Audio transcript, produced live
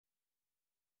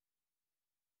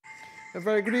A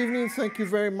very good evening. Thank you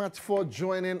very much for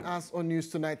joining us on News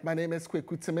Tonight. My name is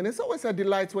Kweku. Temeng. It's always a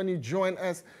delight when you join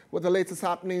us with the latest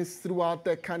happenings throughout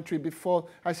the country. Before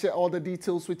I share all the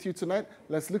details with you tonight,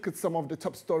 let's look at some of the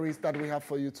top stories that we have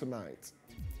for you tonight.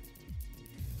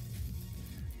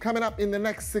 Coming up in the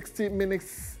next 60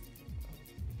 minutes,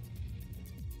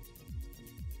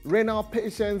 Renal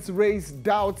patients raise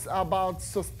doubts about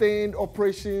sustained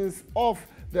operations of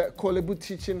the Korle Bu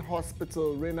Teaching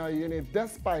Hospital Renal unit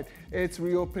despite its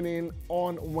reopening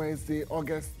on Wednesday,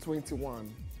 August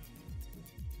 21.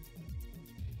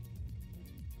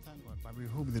 Thank God, but we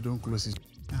hope they don't close it.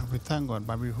 We thank God,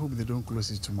 but we hope they don't close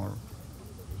it tomorrow.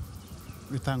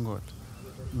 We thank God.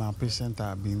 Now patients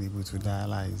are being able to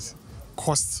dialyze.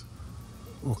 Costs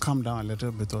will come down a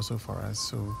little bit also for us.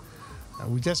 So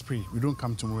we just pray we don't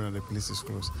come tomorrow and the place is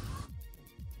closed.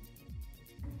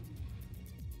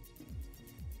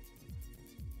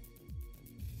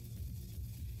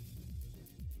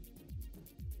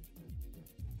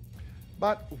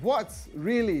 But what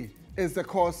really is the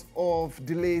cause of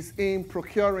delays in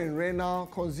procuring renal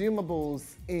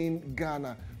consumables in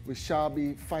Ghana? We shall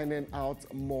be finding out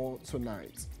more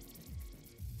tonight.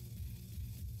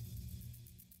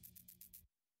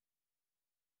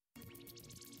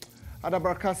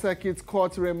 Adabraka Circuit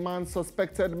Court remands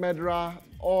suspected murderer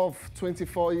of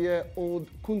 24-year-old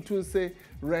Kuntunse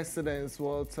residents.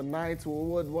 Well, tonight we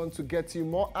would want to get you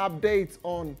more updates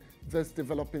on this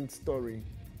developing story.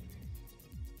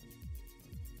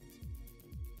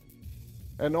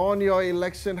 And on your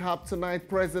election hub tonight,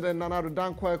 President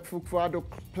Akufo-Addo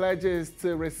pledges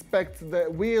to respect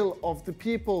the will of the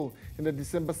people in the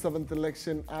December 7th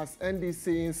election as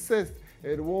NDC insists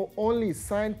it will only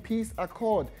sign peace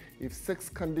accord if 6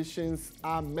 conditions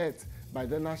are met by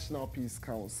the National Peace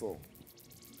Council.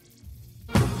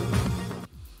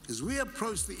 As we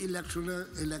approach the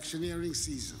electioneering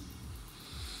season,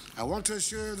 I want to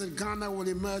assure you that Ghana will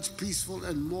emerge peaceful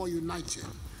and more united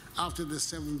after the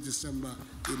 7th December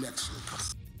election.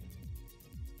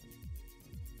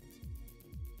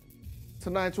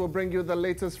 Tonight we'll bring you the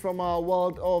latest from our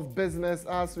world of business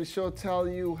as we shall tell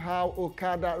you how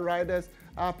Okada riders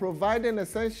are providing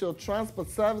essential transport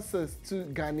services to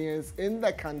Ghanaians in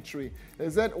the country.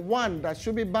 Is it one that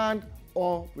should be banned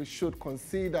or we should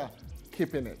consider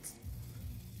keeping it?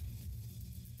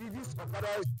 These Okada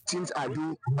things I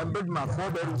do, I build my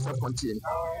 4 bedrooms self-contained.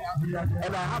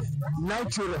 And I have 9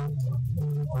 children.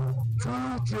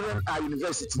 2 children are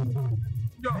university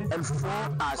and 4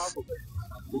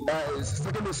 are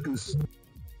secondary schools.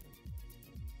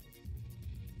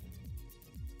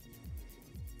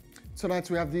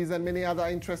 Tonight we have these and many other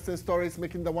interesting stories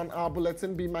making the 1 hour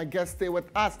bulletin. Be my guest, stay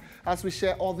with us as we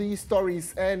share all these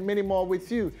stories and many more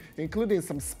with you, including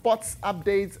some sports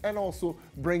updates and also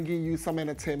bringing you some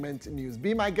entertainment news.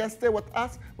 Be my guest, stay with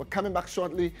us. We're coming back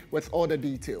shortly with all the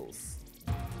details.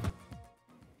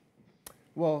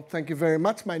 Well, thank you very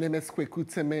much. My name is Kweku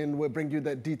Temeng. We'll bring you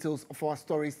the details of our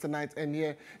stories tonight. And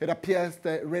here it appears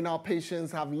that renal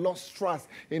patients have lost trust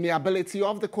in the ability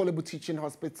of the Korle Bu Teaching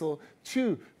Hospital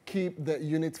to keep the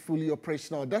unit fully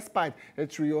operational, despite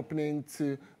its reopening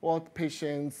to all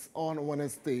patients on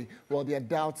Wednesday. Well, their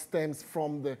doubt stems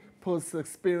from the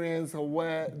post-experience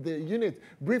where the unit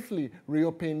briefly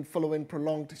reopened following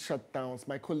prolonged shutdowns.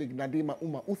 My colleague Nadima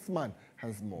Umar Uthman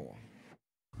has more.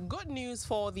 Good news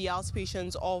for the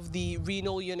outpatients of the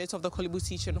renal unit of the Korle Bu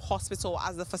Teaching Hospital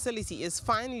as the facility is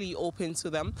finally open to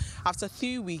them after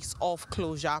 3 weeks of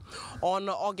closure. On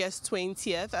August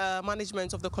 20th,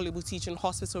 management of the Korle Bu Teaching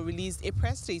Hospital released a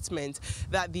press statement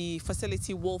that the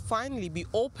facility will finally be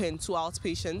open to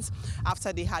outpatients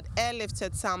after they had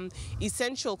airlifted some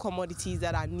essential commodities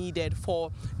that are needed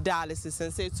for dialysis.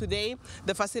 And so today,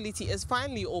 the facility is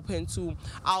finally open to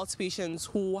outpatients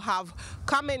who have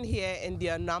come in here in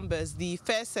their numbers. The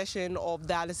first session of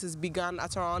dialysis began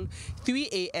at around 3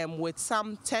 a.m. with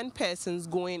some 10 persons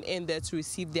going in there to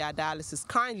receive their dialysis.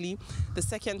 Currently, the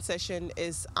second session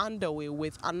is underway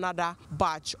with another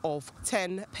batch of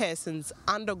 10 persons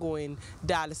undergoing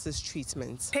dialysis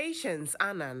treatment. Patience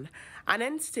Annan, an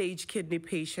end-stage kidney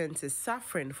patient, is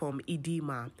suffering from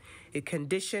edema, a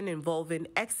condition involving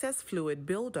excess fluid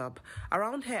buildup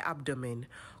around her abdomen,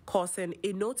 causing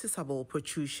a noticeable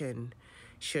protrusion.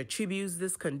 She attributes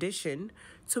this condition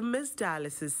to missed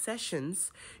dialysis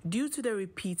sessions due to the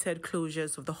repeated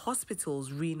closures of the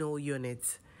hospital's renal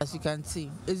unit. As you can see,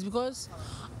 it's because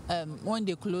when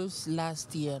they closed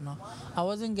last year, I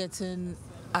wasn't getting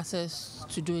access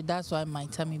to do it. That's why my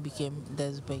tummy became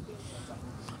this big.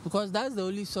 Because that's the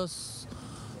only source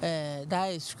that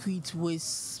excretes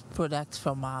waste products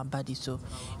from our body. So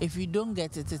if you don't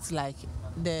get it, it's like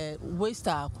the waste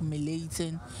are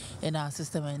accumulating in our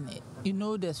system, and you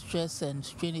know the stress and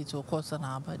strain it will cause on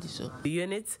our body. So the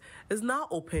unit is now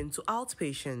open to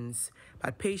outpatients,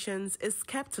 but patients is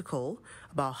skeptical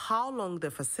about how long the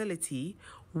facility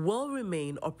will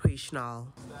remain operational.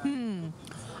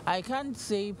 I can't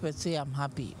say per se I'm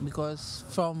happy, because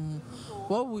from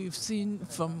what we've seen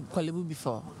from Korle Bu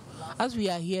before, as we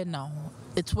are here now,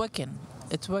 it's working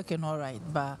all right,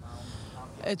 but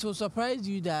it will surprise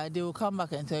you that they will come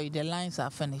back and tell you the lines are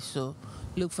finished, so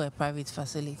look for a private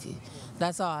facility.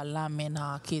 That's our alarm in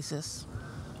our cases.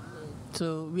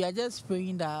 So we are just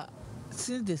praying that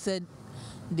since they said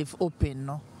they've opened,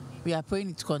 no, we are praying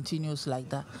it continues like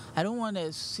that. I don't want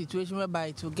a situation whereby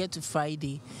it will get to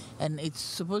Friday and it's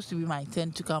supposed to be my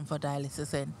turn to come for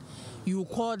dialysis, and you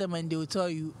call them and they will tell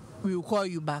you, we will call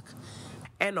you back.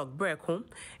 Adabraka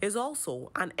is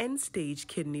also an end-stage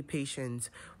kidney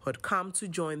patient who had come to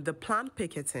join the planned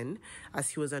picketing as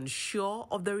he was unsure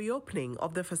of the reopening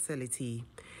of the facility.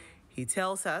 He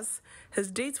tells us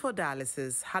his date for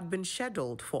dialysis had been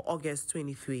scheduled for August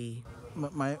 23.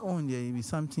 My own, there will be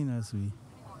something else.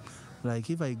 Like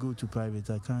if I go to private,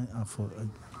 I can't afford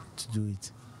to do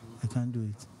it. I can't do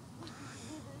it.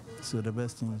 So the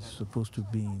best thing is supposed to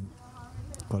be in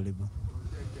Korle Bu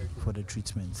for the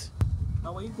treatment.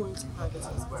 Now, are you going to private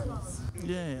hospitals?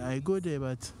 Yeah, I go there,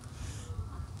 but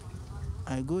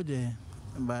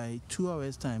by 2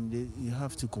 hours time, you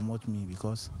have to commot me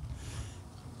because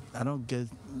I don't get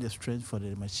the strength for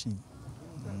the machine.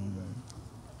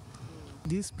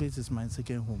 This place is my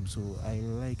second home, so I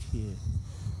like here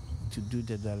to do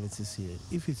the dialysis here.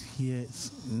 If it's here,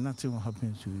 nothing will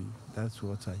happen to you. That's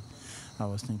what I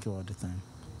was thinking all the time.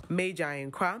 Major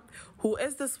Nkwa, who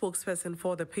is the spokesperson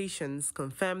for the patients,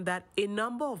 confirmed that a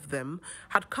number of them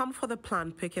had come for the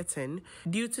planned picketing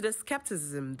due to the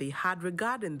skepticism they had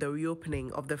regarding the reopening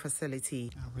of the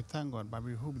facility. We thank God, but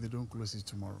we hope they don't close it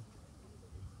tomorrow.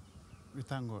 We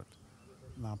thank God.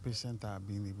 Now patients are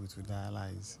being able to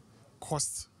dialyze.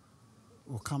 Cost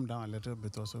will come down a little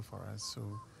bit also for us. So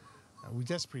we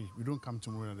just pray we don't come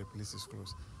tomorrow and the place is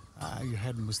closed. You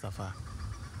heard Mustafa.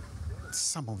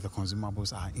 Some of the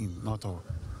consumables are in, not all.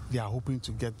 They are hoping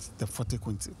to get the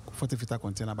 40-liter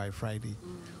container by Friday,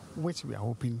 which we are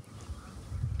hoping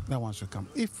that one should come.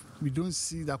 If we don't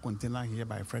see that container here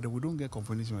by Friday, we don't get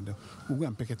confirmation of them, we'll go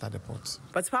and pick it at the port.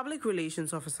 But Public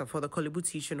Relations Officer for the Korle Bu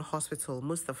Teaching Hospital,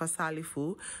 Mustafa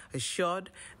Salifu, assured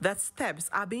that steps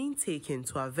are being taken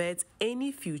to avert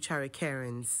any future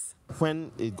recurrence.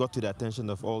 When it got to the attention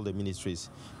of all the ministries,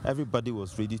 everybody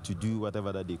was ready to do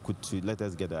whatever that they could to let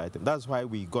us get the item. That's why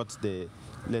we got the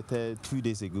letter 2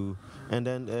 days ago. And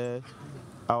then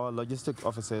our logistic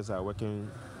officers are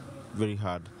working very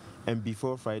hard. And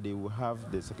before Friday, we'll have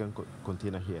the second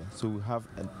container here. So we have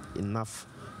enough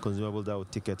consumable that will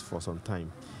take it for some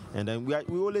time. And then we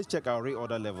always check our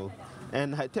reorder level.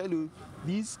 And I tell you,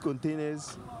 these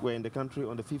containers were in the country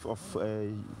on the 5th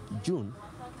of June.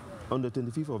 On the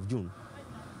 25th of June.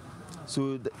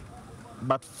 So,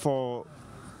 but for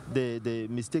the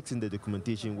mistakes in the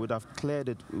documentation, would have cleared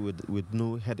it with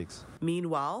no headaches.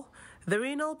 Meanwhile, the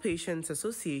Renal Patients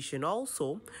Association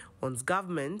also wants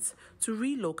government to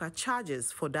relook at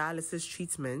charges for dialysis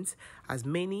treatment, as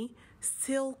many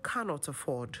still cannot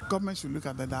afford. Government should look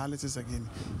at the dialysis again,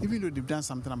 even though they've done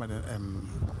something about it.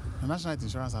 The National Health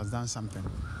Insurance has done something.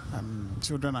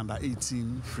 Children under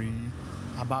 18 free,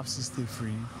 above 60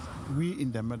 free. We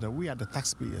in the middle, we are the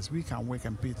taxpayers. We can work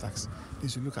and pay tax. They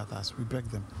should look at us. We beg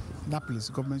them. That place,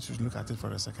 government should look at it for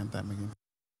a second time again.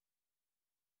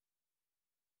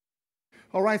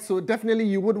 All right, so definitely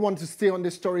you would want to stay on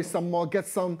this story some more, get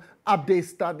some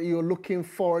updates that you're looking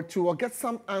forward to, or get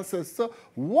some answers. So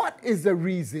what is the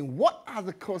reason? What are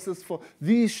the causes for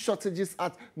these shortages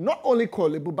at not only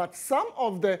Korle Bu, but some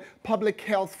of the public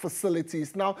health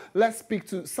facilities? Now, let's speak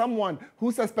to someone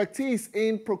whose expertise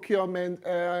in procurement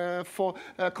for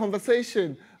a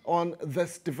conversation on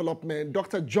this development.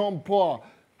 Dr. John Paul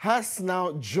has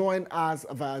now joined us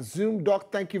via Zoom.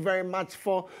 Doc, thank you very much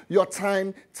for your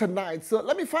time tonight. So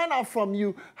let me find out from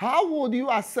you, how would you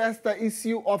assess the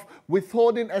issue of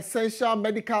withholding essential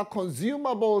medical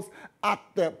consumables at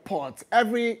the port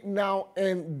every now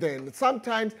and then?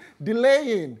 Sometimes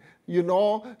delaying,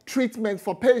 treatment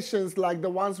for patients like the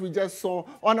ones we just saw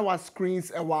on our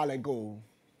screens a while ago.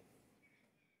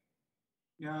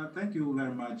 Yeah, thank you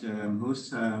very much,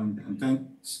 host, and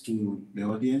thanks to the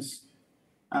audience.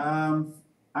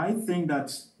 I think that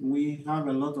we have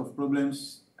a lot of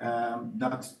problems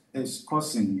that is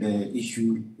causing the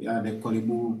issue, the Korle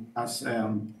Bu, as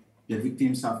the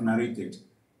victims have narrated.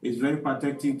 It's very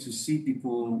pathetic to see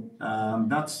people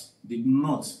that did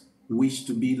not wish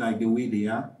to be like the way they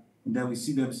are. And then we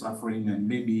see them suffering and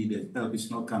maybe the help is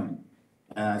not coming.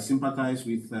 I sympathize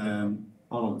with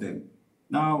all of them.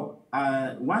 Now,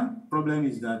 one problem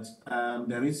is that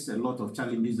there is a lot of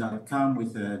challenges that come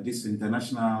with this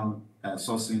international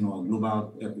sourcing or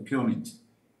global procurement.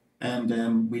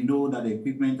 And we know that the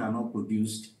equipment are not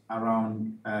produced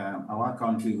around our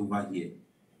country over here.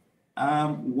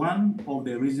 One of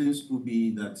the reasons could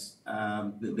be that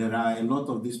there are a lot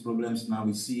of these problems now.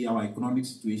 We see our economic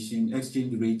situation,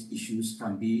 exchange rate issues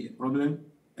can be a problem.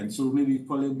 And so maybe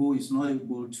Korle Bu is not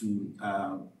able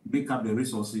to make up the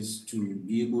resources to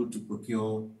be able to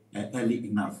procure early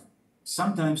enough.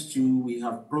 Sometimes too, we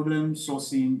have problems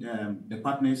sourcing the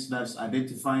partners that's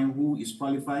identifying who is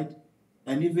qualified.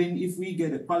 And even if we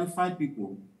get the qualified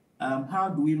people, how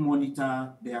do we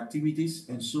monitor the activities?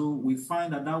 And so we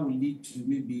find that will lead to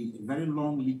maybe a very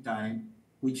long lead time,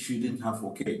 which shouldn't have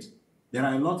occurred. There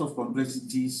are a lot of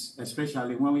complexities,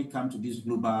 especially when we come to these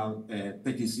global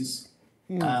purchases,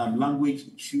 language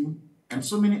issue, and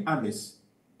so many others.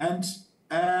 And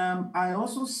I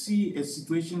also see a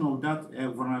situation of that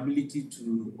vulnerability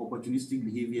to opportunistic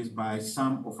behaviors by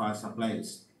some of our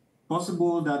suppliers.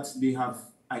 Possible that they have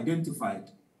identified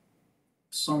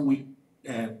some weak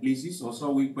places or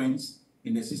some weak points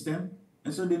in the system.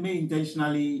 And so they may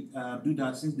intentionally do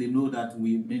that since they know that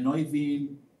we may not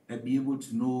even be able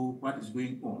to know what is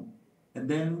going on. And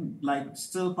then, like,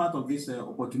 still part of this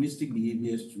opportunistic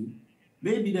behaviors too,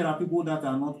 maybe there are people that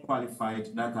are not qualified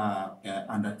that are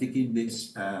undertaking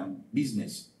this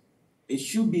business. It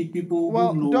should be people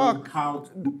who know how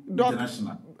to do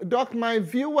international. Doc, my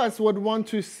viewers would want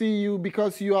to see you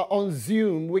because you are on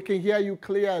Zoom. We can hear you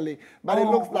clearly, but it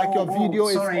looks like your video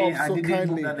is off. Sorry, so I didn't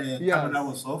kindly. know that the camera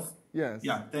was off. Yes.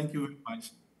 Yeah, thank you very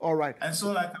much. All right. And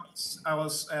so, like I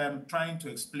was trying to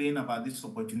explain about these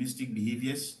opportunistic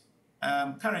behaviors.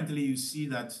 Currently, you see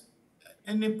that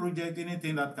any project,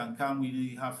 anything that can come,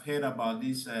 we have heard about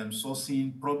these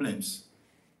sourcing problems.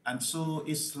 And so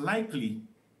it's likely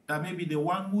that maybe the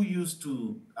one who used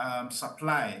to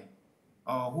supply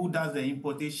or who does the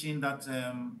importation that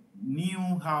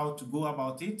knew how to go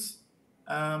about it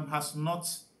has not,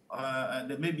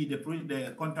 maybe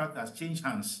the contract has changed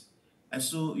hands. And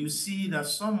so you see that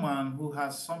someone who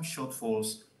has some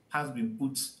shortfalls has been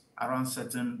put around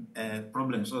certain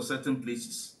problems or certain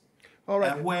places. All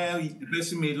right. Where the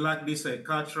person may lack this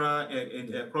cultural,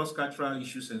 cross-cultural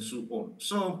issues and so on.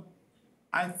 So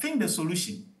I think the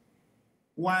solution,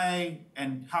 why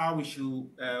and how we should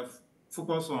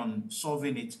focus on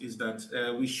solving it is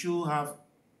that we should have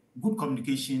good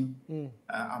communication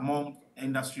among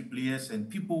industry players and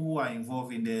people who are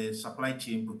involved in the supply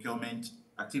chain procurement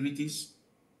activities.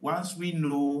 Once we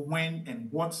know when and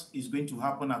what is going to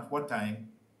happen at what time,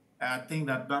 I think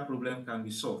that problem can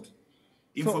be solved.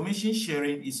 Information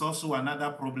sharing is also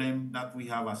another problem that we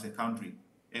have as a country.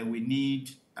 And we need,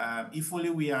 if only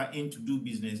we are in to do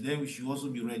business, then we should also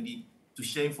be ready to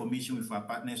share information with our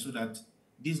partners so that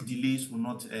these delays will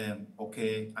not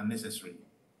occur unnecessarily.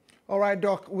 All right,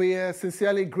 Doc, we are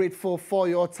sincerely grateful for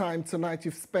your time tonight.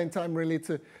 You've spent time really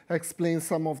to explain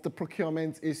some of the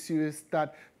procurement issues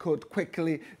that could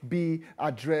quickly be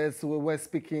addressed. We were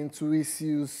speaking to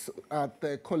issues at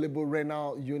the Korle Bu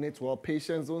Renal unit where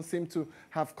patients don't seem to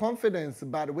have confidence,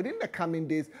 but within the coming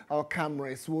days, our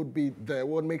cameras would be there.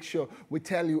 We'll make sure we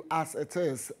tell you as it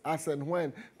is, as and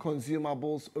when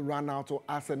consumables run out or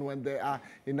as and when there are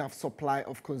enough supply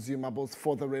of consumables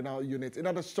for the renal unit. In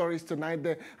other stories tonight,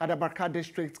 the Adabraka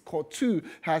District Court 2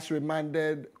 has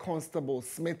remanded Constable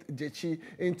Smith Jechi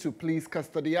into police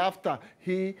custody after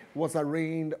he was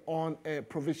arraigned on a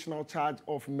provisional charge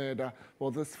of murder.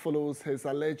 Well, this follows his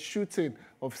alleged shooting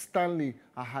of Stanley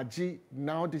Ahaji,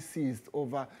 now deceased,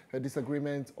 over a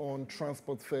disagreement on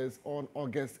transport fares on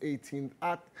August 18th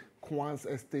at Kwan's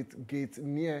Estate Gate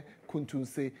near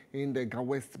Kuntunse in the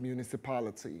Ga-West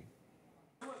municipality.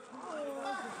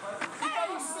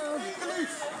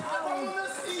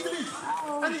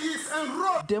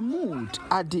 The mood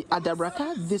at the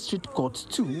Adabraka District Court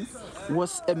 2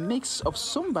 was a mix of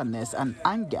somberness and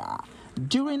anger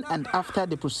during and after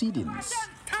the proceedings.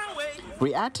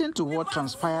 Reacting to what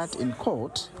transpired in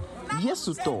court,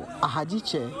 Yesuto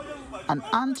Ahajiche, an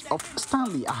aunt of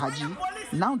Stanley Ahaji,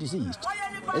 now deceased,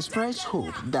 expressed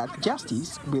hope that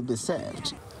justice will be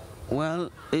served.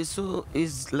 Well,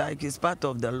 it's like it's part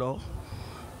of the law.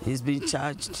 He's been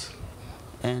charged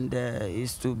and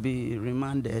is to be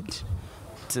remanded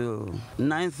to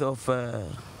 9th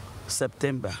of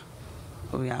September.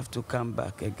 We have to come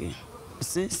back again.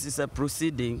 Since it's a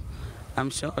proceeding, I'm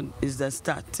sure it's the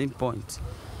starting point.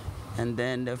 And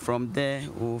then from there,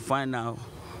 we'll find out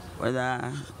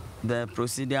whether the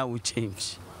procedure will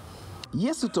change.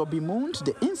 Yesuto bemoaned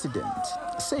the incident,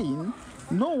 saying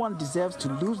no one deserves to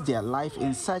lose their life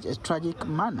in such a tragic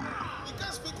manner.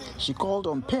 She called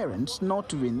on parents not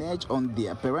to renege on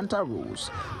their parental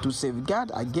roles to safeguard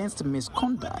against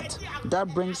misconduct that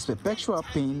brings perpetual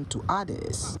pain to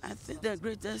others. I think the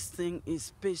greatest thing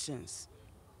is patience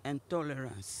and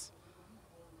tolerance.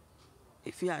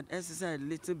 If he had exercised a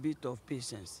little bit of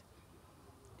patience,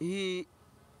 he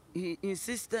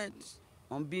insisted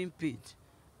on being paid.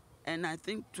 And I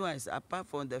think twice, apart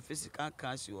from the physical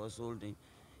cash he was holding,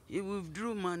 he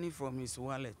withdrew money from his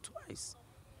wallet twice.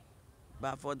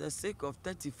 But for the sake of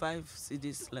 35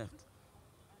 cedis left,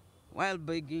 while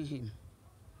begging him,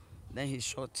 then he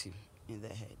shot him in the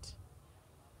head.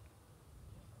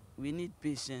 We need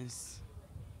patience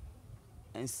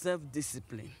and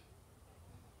self-discipline.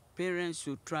 Parents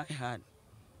should try hard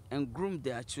and groom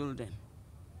their children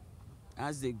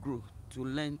as they grow to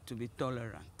learn to be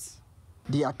tolerant.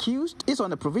 The accused is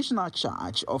on a provisional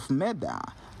charge of murder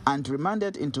and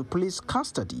remanded into police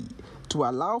custody to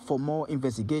allow for more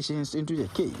investigations into the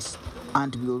case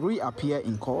and will reappear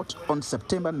in court on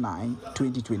September 9,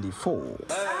 2024.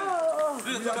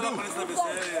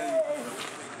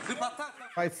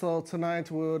 Right, so tonight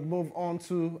we'll move on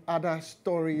to other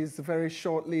stories very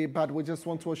shortly, but we just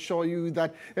want to assure you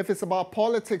that if it's about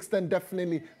politics, then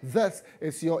definitely this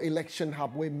is your election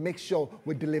hub. We make sure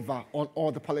we deliver on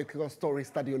all the political stories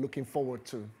that you're looking forward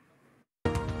to.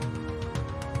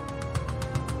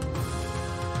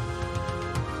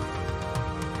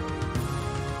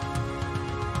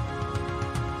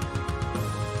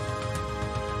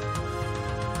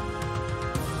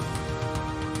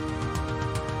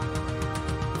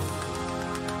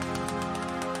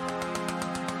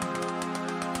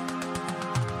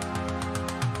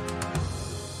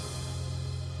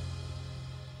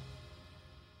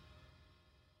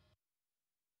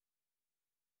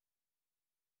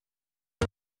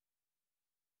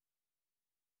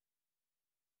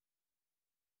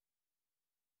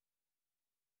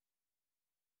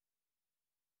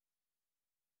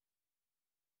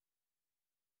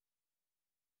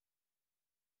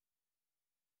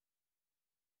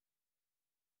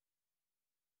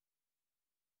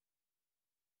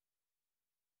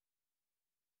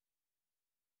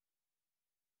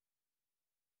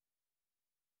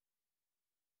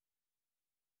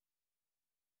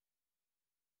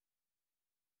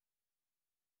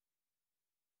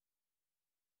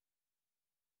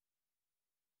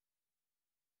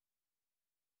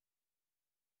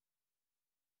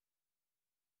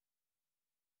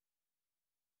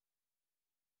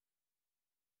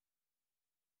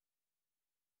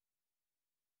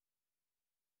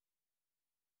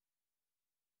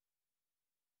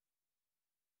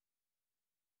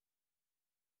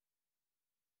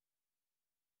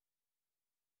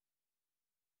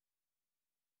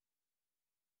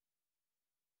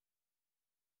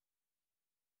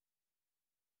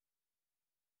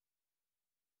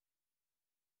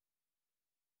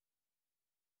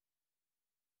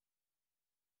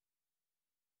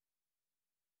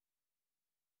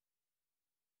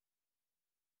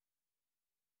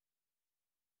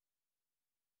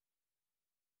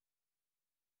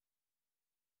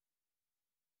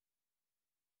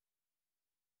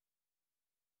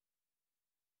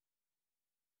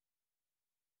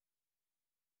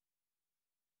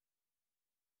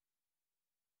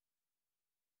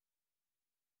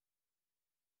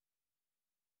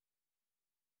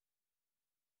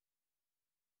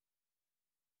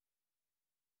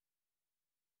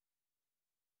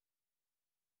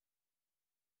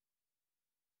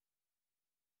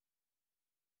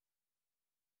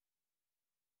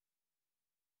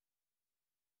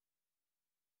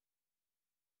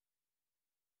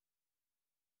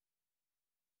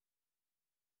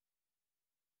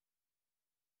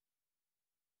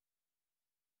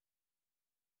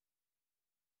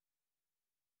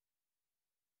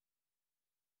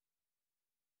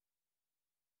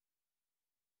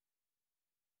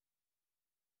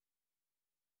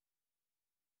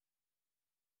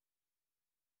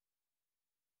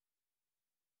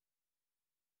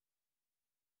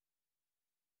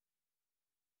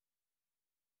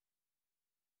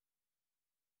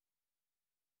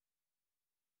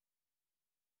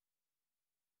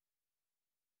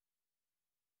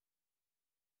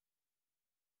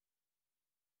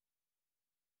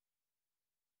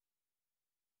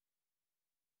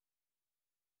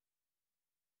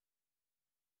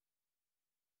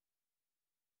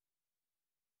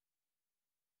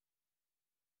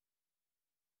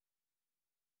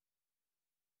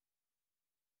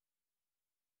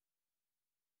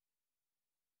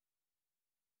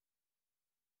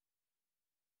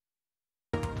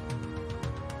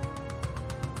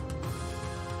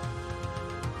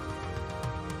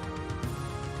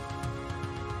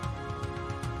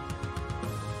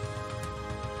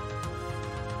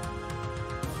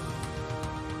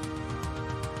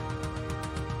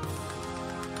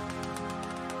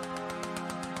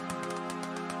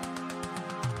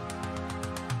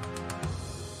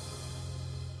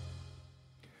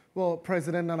 Well,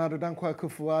 President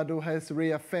Akufo-Addo has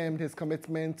reaffirmed his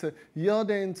commitment to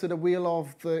yielding to the will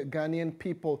of the Ghanaian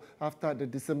people after the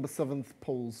December 7th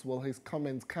polls. Well, his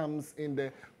comment comes in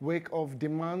the wake of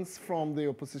demands from the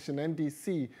opposition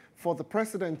NDC for the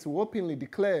president to openly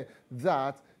declare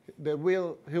that he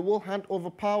will hand over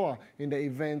power in the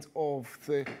event of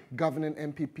the governing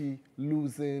MPP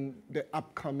losing the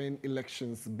upcoming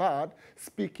elections. But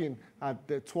speaking at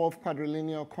the 12th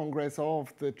Quadrennial Congress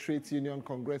of the Trades Union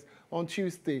Congress on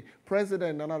Tuesday,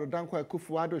 President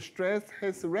Akufo-Addo stressed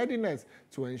his readiness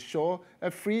to ensure a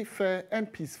free, fair,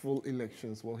 and peaceful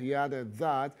elections. Well, he added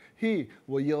that he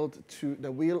will yield to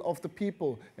the will of the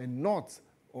people and not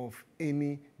of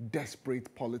any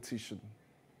desperate politician.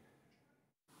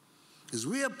 As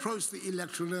we approach the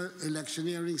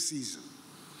electioneering season,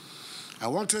 I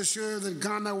want to assure that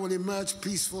Ghana will emerge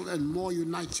peaceful and more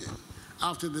united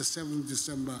after the 7th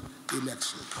December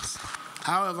elections.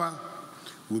 However,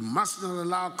 we must not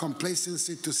allow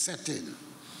complacency to set in,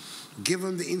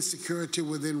 given the insecurity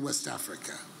within West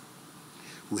Africa.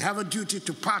 We have a duty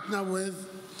to partner with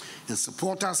and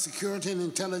support our security and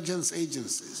intelligence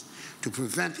agencies to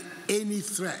prevent any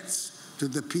threats to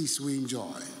the peace we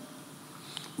enjoy.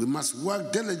 We must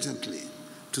work diligently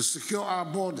to secure our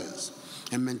borders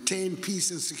and maintain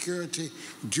peace and security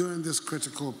during this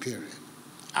critical period.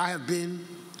 I have been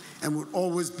and will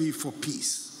always be for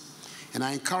peace, and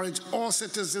I encourage all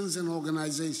citizens and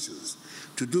organizations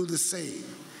to do the same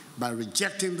by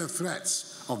rejecting the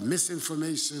threats of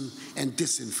misinformation and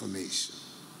disinformation.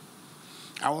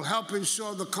 I will help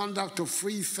ensure the conduct of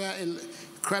free, fair,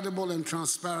 credible, and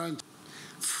transparent,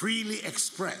 freely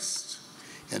expressed,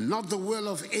 and not the will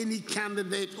of any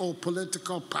candidate or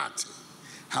political party,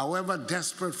 however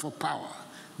desperate for power,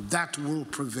 that will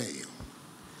prevail.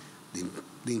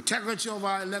 The integrity of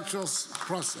our electoral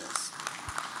process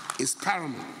is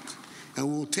paramount, and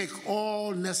we will take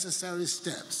all necessary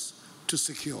steps to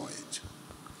secure it.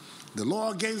 The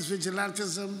law against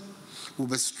vigilantism will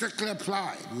be strictly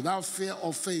applied without fear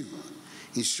or favor,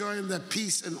 ensuring that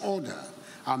peace and order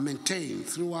are maintained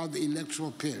throughout the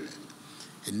electoral period,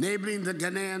 enabling the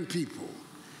Ghanaian people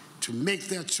to make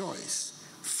their choice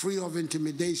free of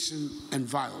intimidation and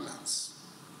violence.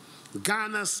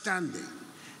 Ghana's standing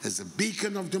as a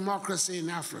beacon of democracy in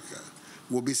Africa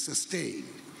will be sustained,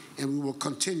 and we will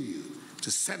continue to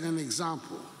set an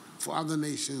example for other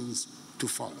nations to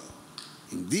follow.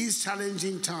 In these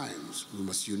challenging times, we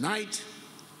must unite,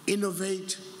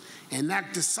 innovate, and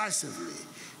act decisively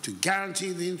to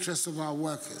guarantee the interests of our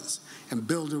workers and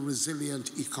build a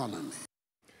resilient economy.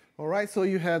 All right, so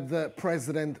you had the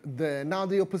president there. Now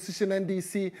the opposition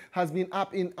NDC has been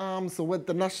up in arms with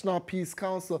the National Peace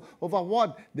Council over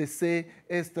what they say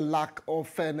is the lack of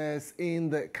fairness in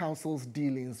the council's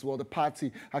dealings. Well, the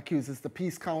party accuses the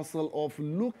Peace Council of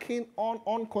looking on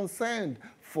unconcerned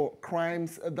for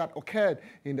crimes that occurred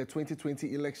in the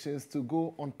 2020 elections to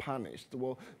go unpunished.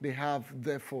 Well, they have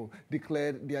therefore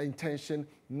declared their intention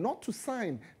not to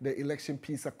sign the election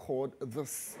peace accord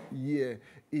this year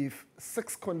if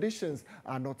 6 conditions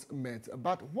are not met.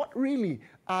 But what really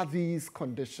are these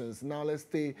conditions? Now let's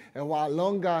stay a while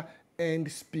longer and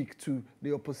speak to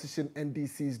the opposition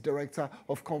NDC's Director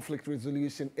of Conflict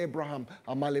Resolution, Abraham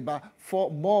Amaleba, for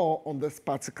more on this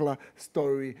particular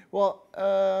story. Well,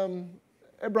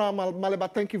 Abraham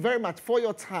Amaleba, thank you very much for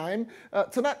your time.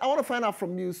 Tonight, I want to find out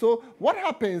from you. So what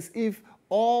happens if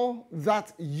all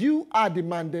that you are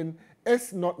demanding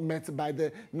is not met by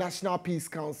the National Peace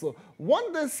Council?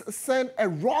 Won't this send a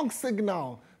wrong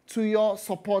signal to your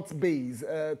support base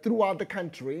throughout the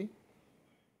country?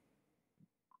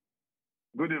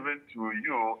 Good evening to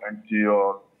you and to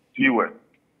your viewers.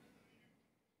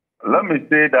 Let me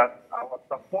say that our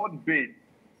support base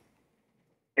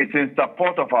is in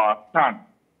support of our stand.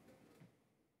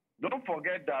 Don't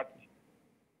forget that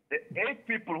the 8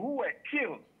 people who were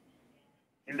killed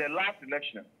in the last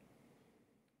election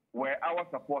were our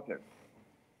supporters.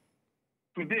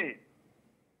 Today,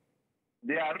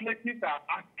 their relatives are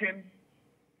asking,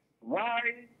 why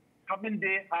haven't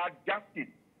they had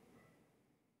justice?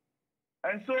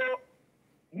 And so,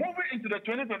 moving into the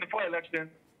 2024 election,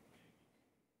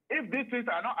 if these things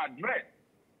are not addressed,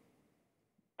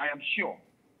 I am sure,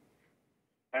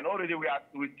 and already we are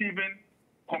receiving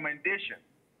commendation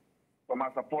from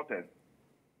our supporters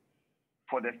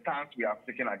for the stance we have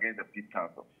taken against the Peace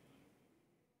Council.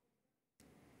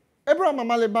 Abraham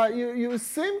Amaleba, you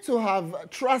seem to have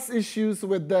trust issues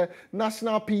with the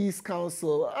National Peace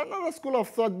Council. Another school of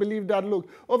thought believe that, look,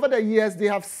 over the years they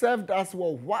have served us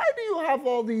well. Why do you have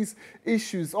all these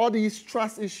issues, all these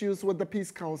trust issues with the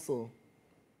Peace Council?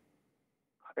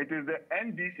 It is the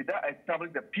NDC that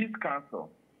established the Peace Council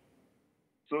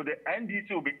So the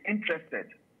NDC will be interested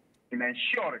in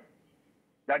ensuring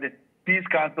that the Peace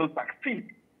Council succeed.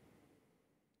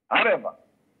 However,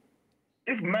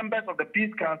 if members of the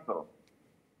Peace Council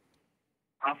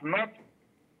have not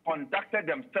conducted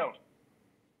themselves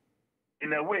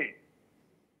in a way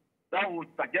that would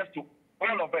suggest to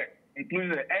all of us,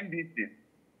 including the NDC,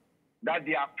 that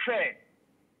they are fair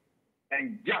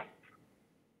and just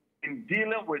in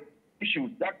dealing with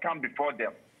issues that come before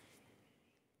them,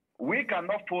 we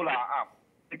cannot fold our arms.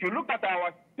 If you look at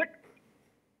our sixth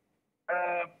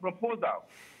proposal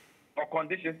or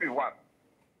conditions we want,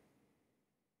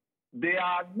 they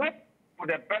are not for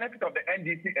the benefit of the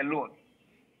NDC alone.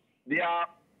 They are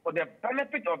for the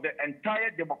benefit of the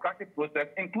entire democratic process,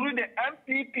 including the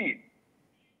MPP.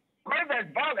 When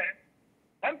there's violence,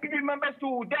 MPP members too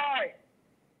will die.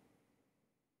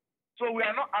 So we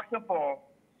are not asking for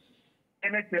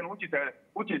anything which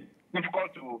is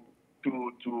difficult to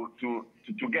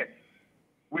get.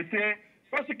 We say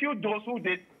prosecute those who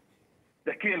did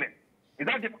the killing. Is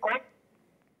that difficult?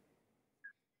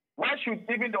 Why should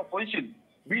even the opposition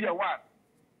be the one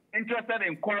interested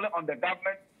in calling on the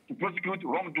government to prosecute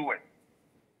wrongdoers?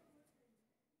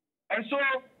 And so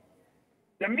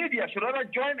the media should rather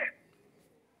join it.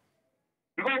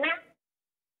 Because when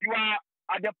you are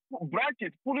at the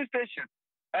branches, police stations,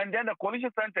 and then the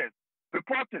coalition centers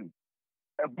reporting,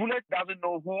 a bullet doesn't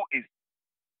know who is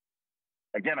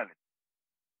a journalist.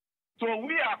 So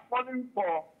we are calling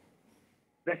for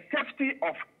the safety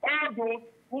of all those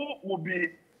who will be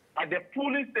at the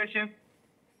polling stations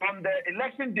on the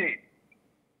election day.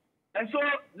 And so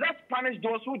let's punish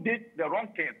those who did the wrong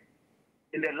thing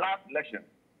in the last election,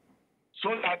 so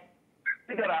that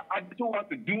if there are others who want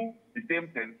to do the same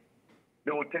thing,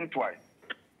 they will think twice.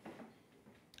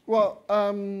 Well,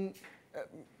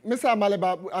 Mr.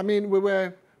 Amaleba, I mean, we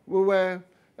were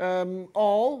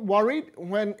all worried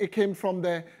when it came from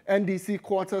the NDC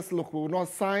quarters. Look, we will not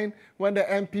sign. When the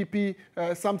MPP,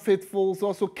 some faithfuls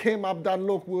also came up that,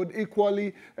 look, we would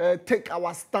equally take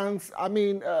our stance. I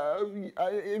mean,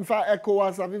 in fact,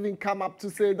 ECOWAS have even come up to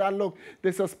say that, look,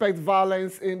 they suspect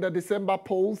violence in the December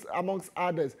polls, amongst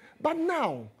others. But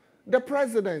now, the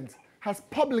president has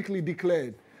publicly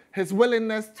declared his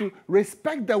willingness to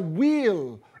respect the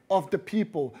will of the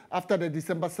people after the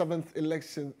December 7th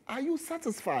election. Are you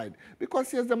satisfied?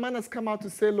 Because yes, the man has come out to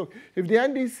say, look, if the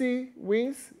NDC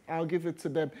wins, I'll give it to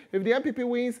them. If the MPP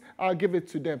wins, I'll give it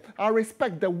to them. I'll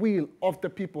respect the will of the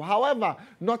people. However,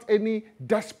 not any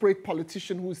desperate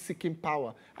politician who's seeking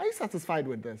power. Are you satisfied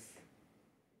with this?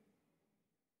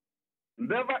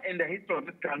 Never in the history of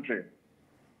this country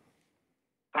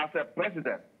has a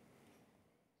president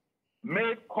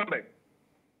made comments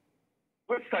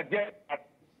which suggest that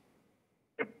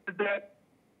the president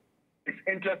is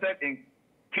interested in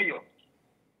chaos.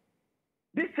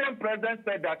 This same president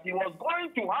said that he was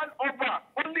going to hand over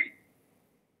only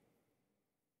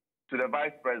to the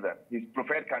vice president, his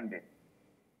preferred candidate.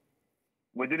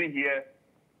 We didn't hear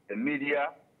the media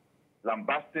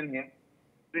lambasting him.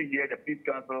 We didn't hear the Peace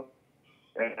Council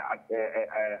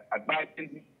advising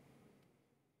him.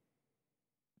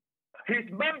 His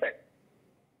members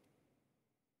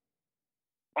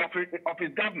of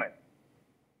his government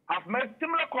have made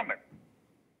similar comments.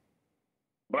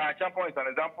 Brian Champon is an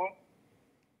example.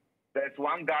 There's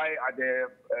one guy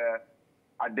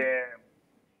at the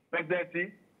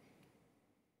presidency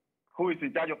who is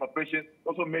in charge of operations,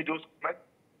 also made those comments.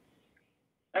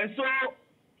 And so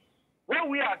what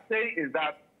we are saying is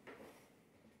that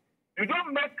you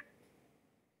don't make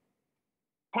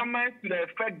comments to the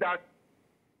effect that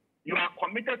you are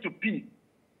committed to peace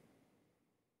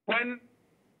when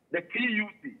the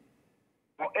TUC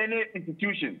or any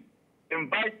institution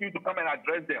invites you to come and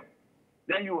address them.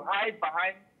 Then you hide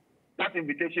behind that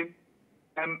invitation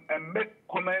and make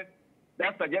comments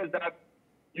that suggest that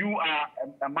you are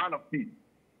a man of peace.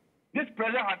 This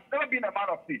president has never been a man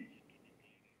of peace.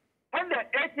 When the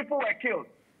 8 people were killed,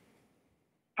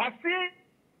 has he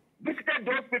visited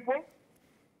those people?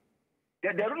 The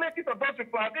relatives of those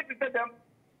people, have he visited them?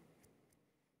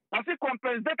 Has he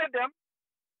compensated them?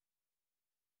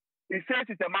 He says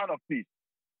he's a man of peace.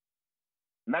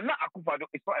 Nana Akufo-Addo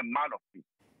is not a man of peace.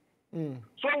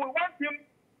 So we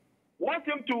want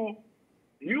him to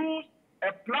use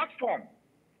a platform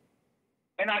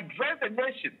and address the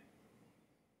nation,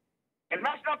 a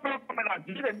national platform, and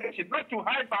address the nation, not to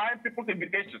hide behind people's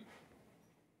invitations,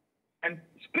 and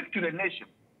speak to the nation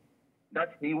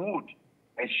that he would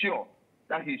ensure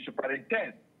that he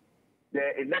superintends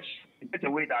the election in such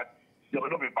a way that there will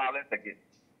not be violence again.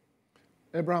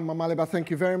 Abraham Amaleba, thank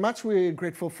you very much. We're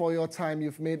grateful for your time.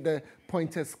 You've made the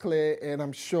pointers clear, and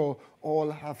I'm sure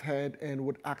all have heard and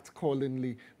would act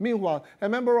accordingly. Meanwhile, a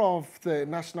member of the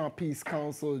National Peace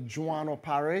Council,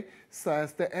 GHOne,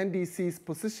 says the NDC's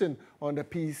position on the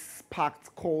Peace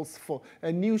Pact calls for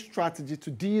a new strategy to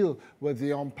deal with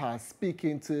the impasse.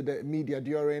 Speaking to the media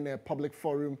during a public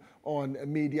forum on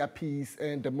media, peace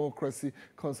and democracy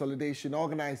consolidation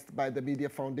organized by the Media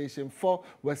Foundation for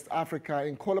West Africa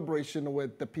in collaboration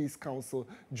with the Peace Council,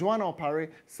 GHOne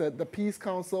said the Peace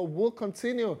Council will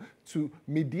continue to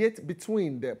mediate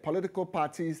between the political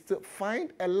parties to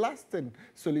find a lasting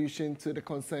solution to the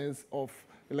concerns of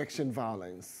election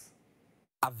violence.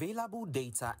 Available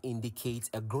data indicates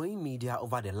a growing media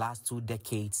over the last 2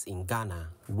 decades in Ghana.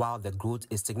 While the growth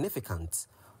is significant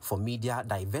for media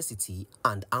diversity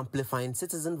and amplifying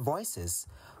citizen voices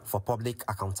for public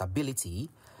accountability,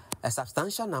 a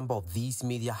substantial number of these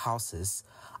media houses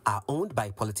are owned by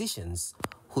politicians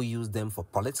who use them for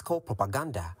political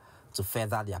propaganda to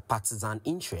further their partisan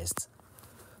interests.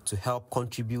 To help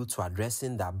contribute to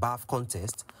addressing the above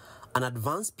context and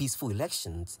advance peaceful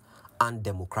elections and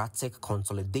democratic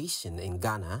consolidation in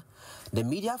Ghana, the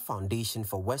Media Foundation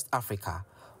for West Africa,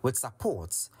 with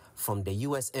support from the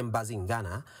U.S. Embassy in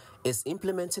Ghana, is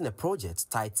implementing a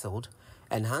project titled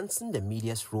Enhancing the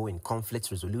Media's Role in Conflict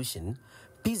Resolution,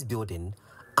 Peace Building,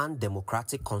 and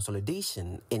Democratic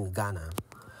Consolidation in Ghana.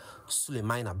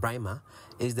 Suleiman Abrahima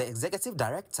is the Executive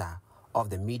Director of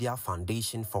the Media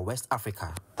Foundation for West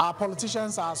Africa. Our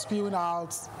politicians are spewing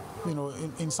out,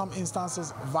 in some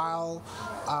instances, vile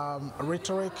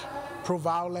rhetoric,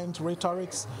 pro-violent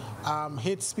rhetorics,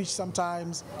 hate speech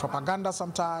sometimes, propaganda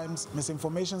sometimes,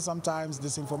 misinformation sometimes,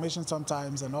 disinformation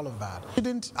sometimes, and all of that. We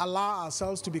didn't allow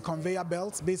ourselves to be conveyor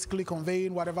belts, basically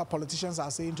conveying whatever politicians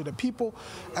are saying to the people,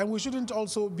 and we shouldn't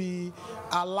also be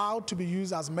allowed to be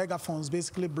used as megaphones,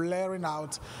 basically blaring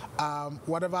out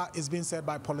whatever is being said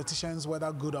by politicians,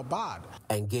 whether good or bad.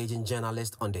 Engaging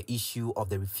journalists on the issue of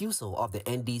the refusal of the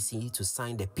NDC to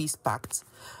sign the Peace Pact,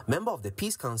 member of the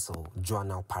Peace Council,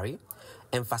 GHOne,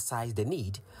 emphasized the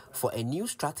need for a new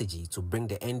strategy to bring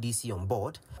the NDC on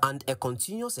board and a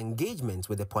continuous engagement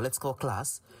with the political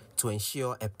class to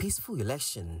ensure a peaceful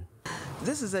election.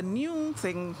 This is a new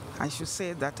thing, I should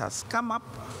say, that has come up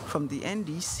from the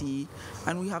NDC,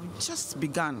 and we have just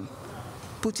begun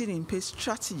putting in place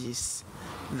strategies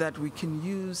that we can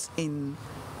use in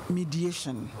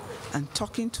mediation and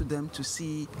talking to them to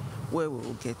see where we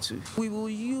will get to. We will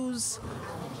use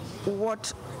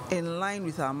what, in line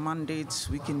with our mandates,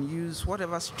 we can use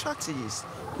whatever strategies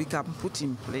we can put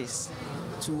in place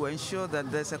to ensure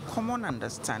that there's a common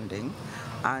understanding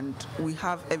and we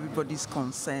have everybody's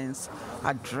concerns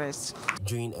addressed.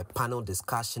 During a panel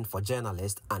discussion for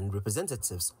journalists and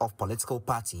representatives of political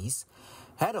parties,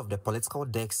 head of the political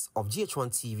desk of GHOne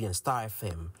TV and Star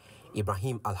FM,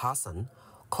 Ibrahim Al-Hassan,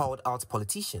 called out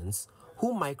politicians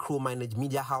who micromanage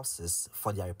media houses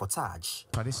for their reportage.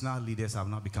 Traditional leaders have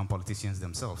now become politicians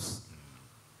themselves.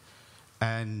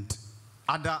 And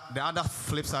the other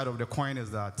flip side of the coin is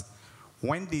that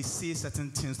when they say certain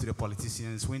things to the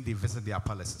politicians, when they visit their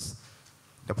palaces,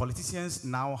 the politicians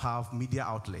now have media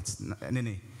outlets.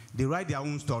 They write their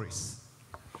own stories.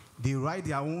 They write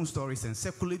their own stories and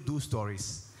circulate those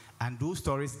stories, and those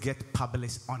stories get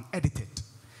published unedited.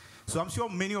 So I'm sure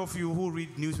many of you who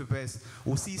read newspapers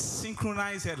will see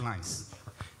synchronized headlines.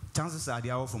 Chances are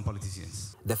they are all from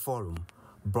politicians. The forum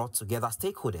brought together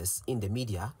stakeholders in the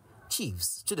media,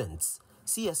 chiefs, students,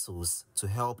 CSOs to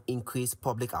help increase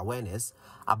public awareness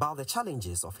about the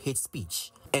challenges of hate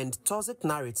speech and toxic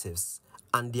narratives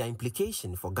and their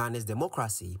implication for Ghana's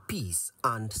democracy, peace,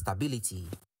 and stability.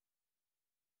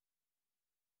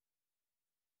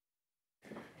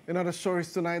 In other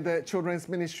stories tonight, the Children's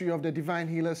Ministry of the Divine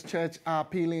Healers Church are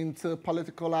appealing to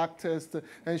political actors to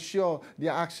ensure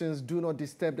their actions do not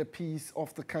disturb the peace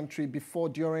of the country before,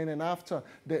 during, and after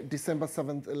the December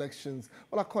 7th elections.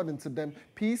 Well, according to them,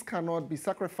 peace cannot be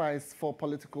sacrificed for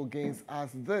political gains,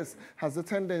 as this has a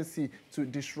tendency to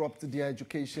disrupt their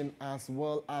education as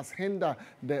well as hinder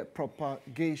the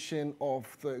propagation of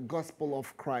the gospel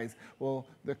of Christ. Well,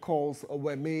 the calls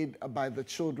were made by the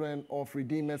Children of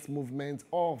Redeemers movement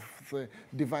of the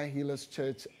Divine Healers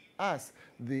Church as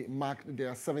they marked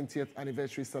their 70th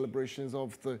anniversary celebrations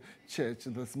of the church.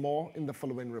 There's more in the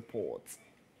following report.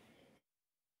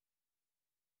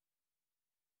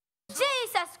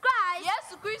 Jesus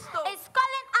Christ is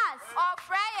calling us for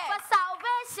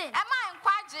salvation.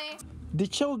 The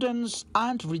Children's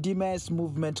and Redeemers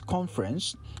Movement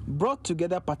Conference brought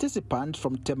together participants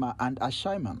from Temeng and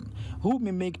Ashaiman who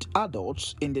mimicked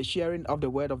adults in the sharing of the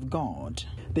Word of God.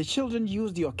 The children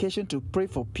used the occasion to pray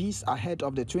for peace ahead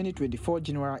of the 2024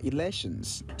 general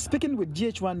elections. Speaking with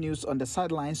GHOne News on the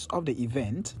sidelines of the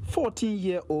event,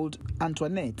 14-year-old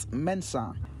Antoinette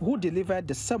Mensah, who delivered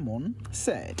the sermon,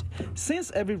 said,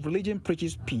 "Since every religion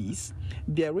preaches peace,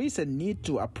 there is a need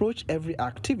to approach every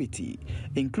activity,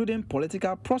 including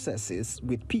political processes,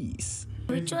 with peace."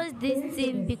 We chose this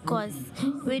theme because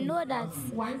we know that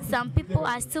some people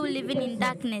are still living in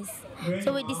darkness.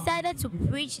 So we decided to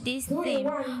preach this theme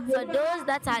for those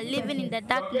that are living in the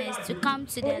darkness to come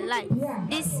to the light.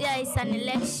 This year is an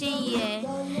election year.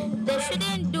 They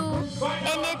shouldn't do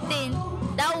anything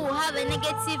that will have a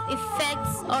negative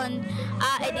effect on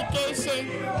our education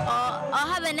or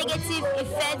have a negative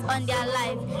effect on their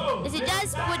life. They should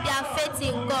just put their faith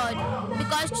in God,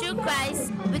 because through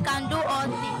Christ we can do all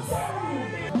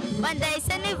things. When there is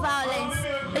any violence,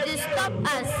 it will stop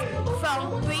us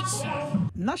from preaching.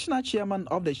 National Chairman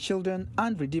of the Children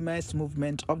and Redeemers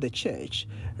Movement of the Church,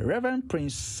 Reverend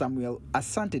Prince Samuel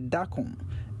Asante Dakum,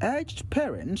 urged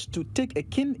parents to take a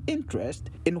keen interest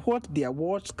in what their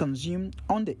wards consume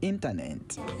on the internet.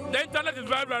 The internet is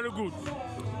very, very good,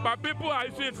 but people are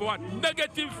using it for what?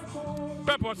 Negative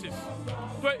purposes.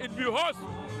 So it behoves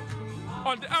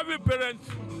on every parent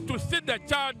to sit the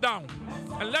child down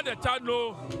and let the child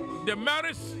know the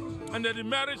merits and the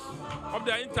demerits of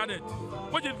the internet,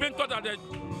 which is being taught at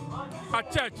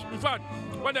church. In fact,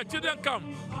 when the children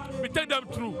come, we take them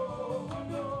through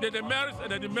the merits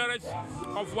and the demerits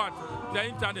of what? The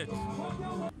internet.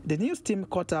 The news team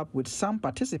caught up with some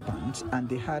participants and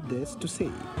they had this to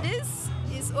say. This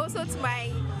is also to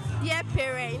my dear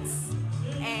parents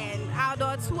and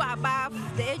adults who are above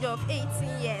the age of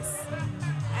 18 years.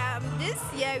 This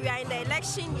year we are in the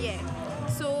election year,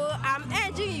 so I'm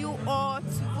urging you all to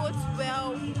vote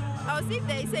well. Else if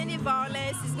there is any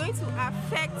violence, it's going to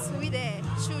affect with the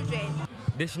children.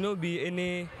 There should not be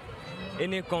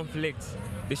any conflict.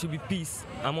 There should be peace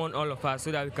among all of us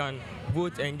so that we can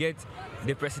vote and get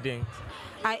the president.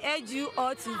 I urge you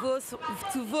all to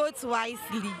vote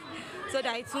wisely so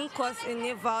that it won't cause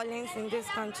any violence in this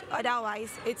country.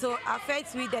 Otherwise, it will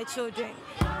affect with the children.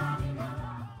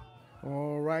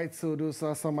 All right, so those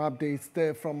are some updates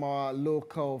there from our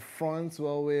local fronts.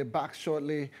 Well, we're back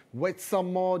shortly with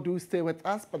some more. Do stay with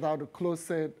us, but I'll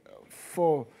close it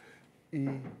for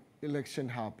Election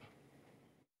Hub.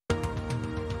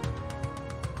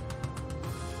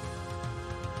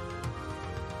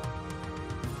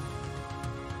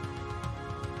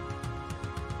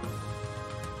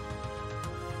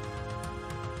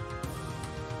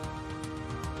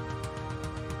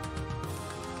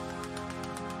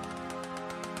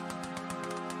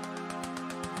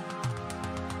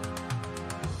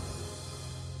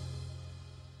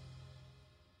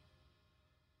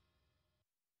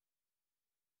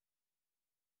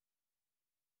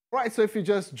 Right, so if you're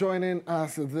just joining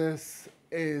us, this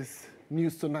is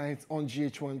News Tonight on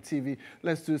GHOne TV.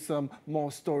 Let's do some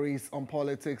more stories on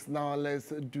politics. Now let's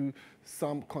do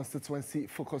some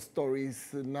constituency-focused stories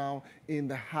now in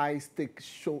the high-stakes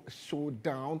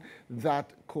showdown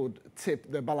that could tip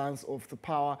the balance of the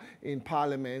power in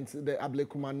Parliament. The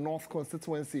Ablekuma North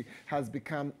constituency has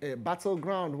become a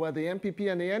battleground where the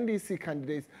MPP and the NDC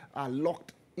candidates are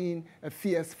locked in a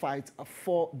fierce fight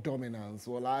for dominance.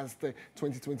 Well, as the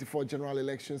 2024 general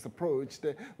elections approach,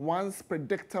 the once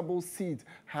predictable seat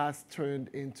has turned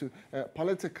into a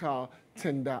political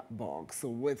tinderbox,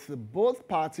 with both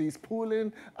parties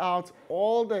pulling out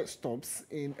all the stops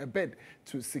in a bid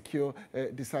to secure a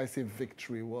decisive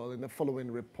victory. Well, in the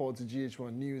following report,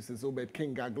 GHOne News' Obed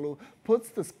Kingaglo puts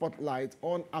the spotlight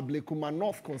on Ablekuma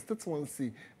North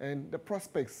constituency and the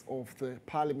prospects of the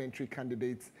parliamentary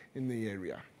candidates in the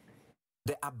area.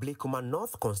 The Ablekuma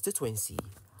North constituency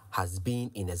has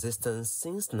been in existence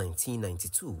since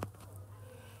 1992.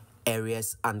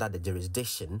 Areas under the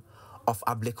jurisdiction of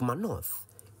Ablekuma North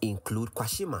include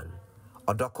Kwashiman,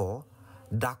 Odoko,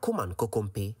 Dakuman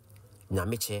Kokompe,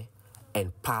 Nyamiche,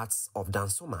 and parts of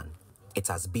Dansoman. It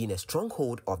has been a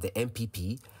stronghold of the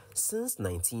MPP since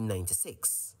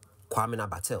 1996. Kwame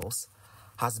Battles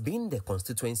has been the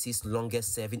constituency's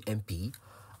longest-serving MP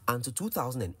until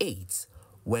 2008,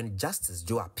 when Justice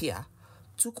Joe Appiah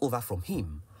took over from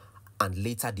him and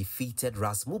later defeated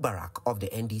Ras Mubarak of the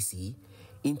NDC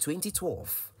in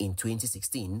 2012. In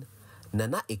 2016,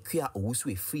 Nana Ekwia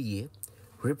Owusu-Efriye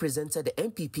represented the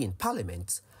MPP in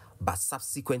Parliament, but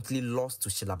subsequently lost to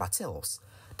Sheila Battles,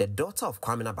 the daughter of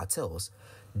Kwame Battles,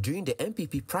 during the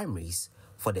MPP primaries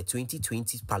for the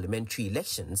 2020 parliamentary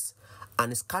elections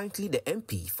and is currently the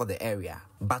MP for the area.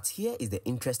 But here is the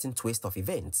interesting twist of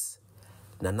events.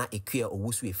 Nana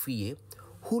Akufo-Addo,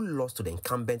 who lost to the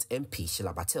incumbent MP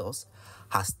Sheila Bartels,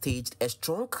 has staged a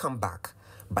strong comeback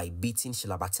by beating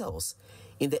Sheila Bartels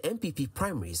in the MPP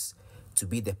primaries to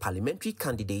be the parliamentary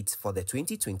candidate for the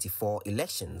 2024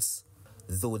 elections.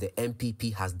 Though the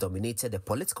MPP has dominated the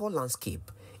political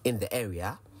landscape in the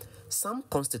area, some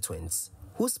constituents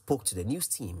who spoke to the news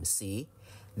team say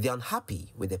they're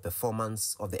unhappy with the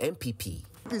performance of the MPP.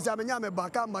 Especially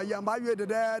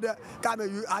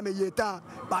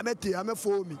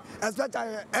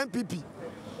MPP.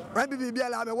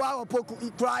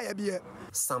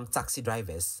 Some taxi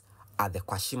drivers at the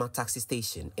Kwashima taxi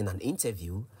station in an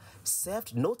interview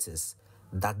served notice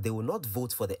that they will not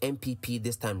vote for the MPP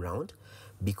this time round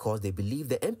because they believe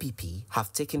the MPP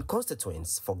have taken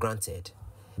constituents for granted.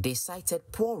 They cited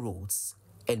poor roads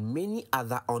and many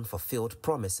other unfulfilled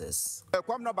promises.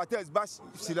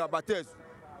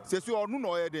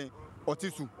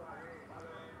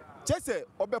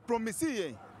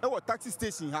 Taxi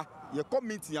station ha ye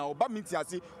committee ya oba meeting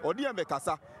ase odi em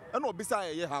bekasa e na obisa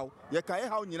ye how ye kan ye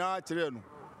how nyina kire no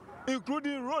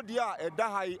including road ya eda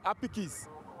high apikis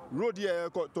road ya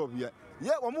top ye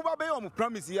omu ba be omu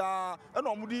promise ya e na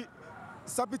omu di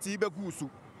sapiti begu su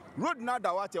road na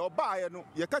da wa che oba ye no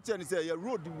ye ka kire ni say ye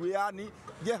road we ani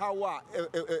ye how a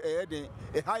den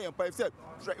e high en pipe say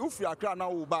ufri akra na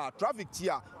wo ba traffic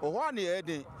tia o ho na ye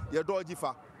den ye doji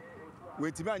fa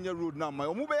we ti anya road na my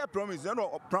omu be promise e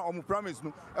no omu promise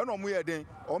no e no omu ye den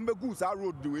omu be good sa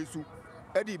road the way su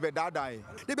e di be dadai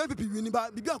the be pipi wini ba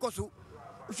bibi ankoso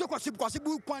so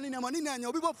kwasibu kwani na mani na anya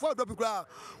obi bo for drop kra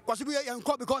kwasibu ye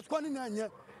enko because kwani na anya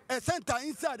a center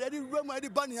inside e room e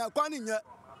ban ya kwani nya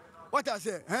what I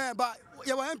say but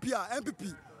ye wa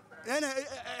MPP ene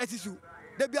etisu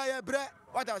de bia ye bre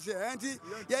what I say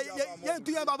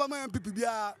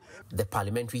The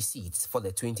parliamentary seats for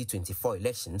the 2024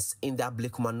 elections in the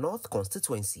Ablekuma North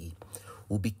constituency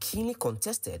will be keenly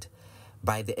contested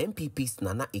by the MPP's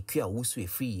Nana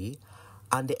Akufo-Addo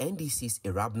and the NDC's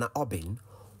Irabna Obin,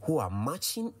 who are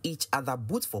matching each other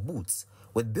boot for boot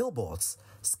with billboards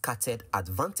scattered at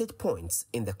vantage points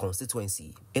in the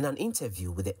constituency. In an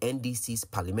interview with the NDC's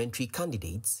parliamentary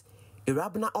candidates,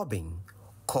 Irabna Obin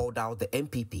called out the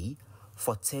MPP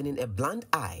for turning a blind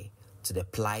eye to the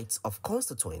plight of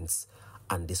constituents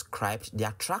and described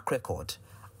their track record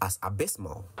as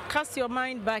abysmal. Cast your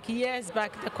mind back years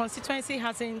back, the constituency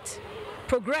hasn't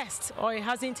progressed or it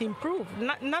hasn't improved.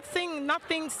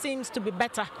 Nothing seems to be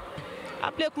better.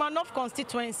 Ablekuma North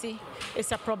constituency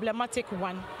is a problematic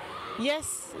one.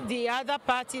 Yes, the other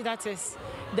party, that is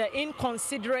the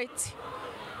inconsiderate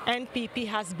NPP,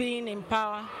 has been in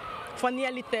power for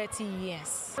nearly 30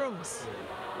 years.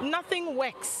 Nothing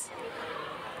works.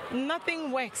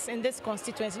 Nothing works in this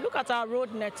constituency. Look at our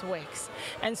road networks.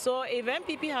 And so if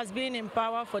MPP has been in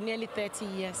power for nearly 30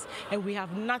 years and we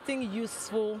have nothing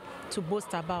useful to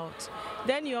boast about,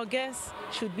 then your guess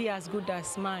should be as good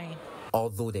as mine.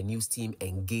 Although the news team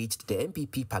engaged the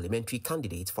MPP parliamentary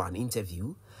candidate for an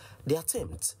interview, the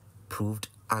attempt proved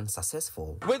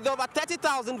unsuccessful. With over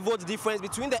 30,000 votes difference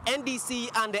between the NDC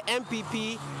and the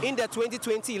MPP in the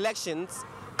 2020 elections,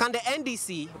 can the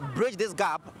NDC bridge this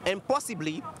gap and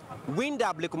possibly win the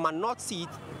Ablekuma North seat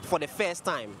for the first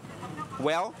time?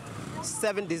 Well,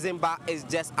 7 December is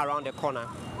just around the corner.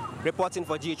 Reporting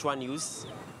for GHOne News,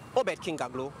 Obed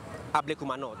Kingaglo,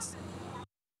 Ablekuma North.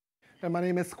 And my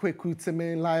name is Kweku,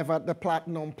 live at the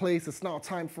Platinum Place. It's now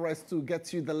time for us to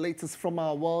get you the latest from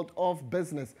our world of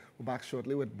business. We're back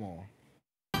shortly with more.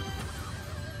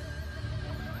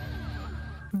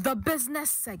 The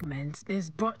business segment is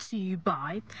brought to you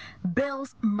by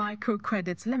Bills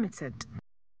Microcredit Limited.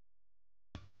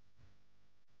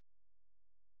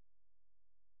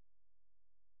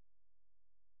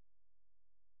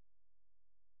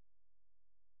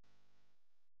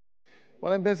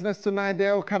 Well, in business tonight,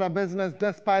 the Okada business,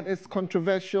 despite its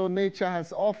controversial nature,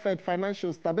 has offered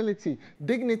financial stability,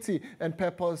 dignity, and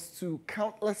purpose to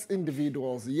countless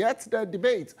individuals. Yet the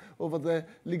debate over the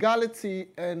legality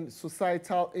and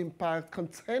societal impact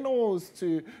continues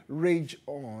to rage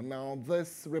on. Now,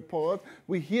 this report,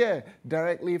 we hear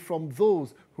directly from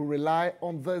those who rely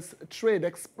on this trade,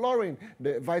 exploring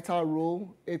the vital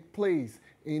role it plays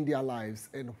in their lives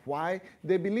and why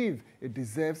they believe it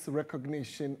deserves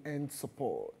recognition and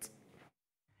support.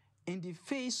 In the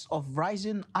face of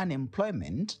rising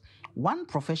unemployment, one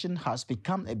profession has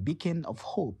become a beacon of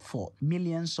hope for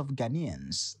millions of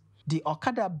Ghanaians. The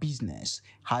Okada business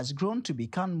has grown to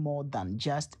become more than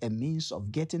just a means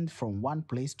of getting from one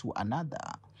place to another.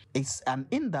 It's an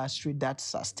industry that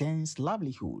sustains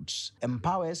livelihoods,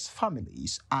 empowers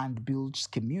families, and builds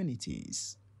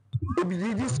communities.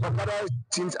 These other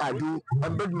things I do, I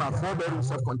build my 4-bedroom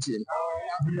self-contained,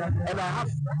 and I have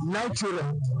 9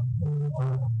 children.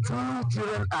 2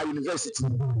 children are university,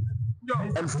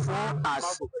 and 4 are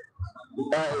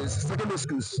secondary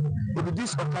schools. With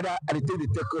this Okada, I take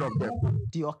care of them.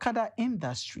 The Okada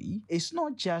industry is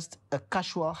not just a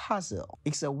casual hustle.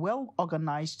 It's a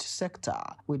well-organized sector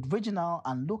with regional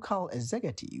and local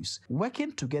executives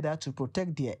working together to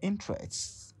protect their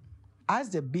interests. As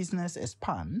the business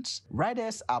expands,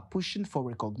 riders are pushing for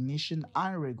recognition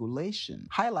and regulation,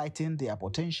 highlighting their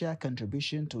potential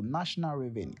contribution to national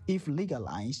revenue if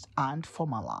legalized and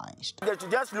formalized. They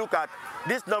should just look at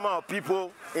this number of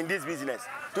people in this business.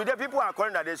 Today, people are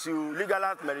calling that they should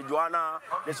legalize marijuana,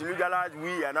 they should legalize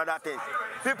weed and other things.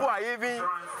 People are even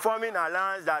forming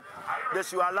alliance that they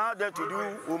should allow them to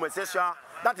do homosexual.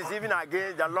 That is even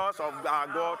against the laws of our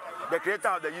God, the creator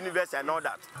of the universe and all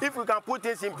that. If we can put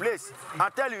things in place,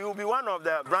 I tell you, it will be one of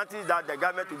the branches that the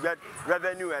government will get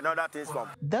revenue and other things from.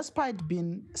 Despite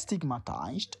being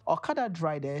stigmatized, Okada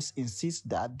riders insist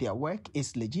that their work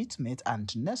is legitimate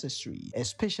and necessary,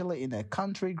 especially in a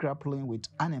country grappling with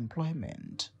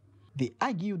unemployment. They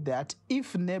argue that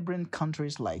if neighboring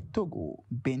countries like Togo,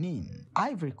 Benin,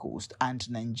 Ivory Coast, and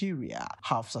Nigeria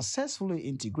have successfully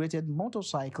integrated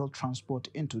motorcycle transport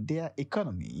into their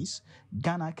economies,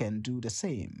 Ghana can do the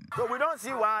same. So we don't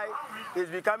see why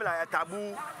it's becoming like a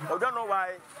taboo. We don't know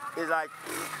why it's like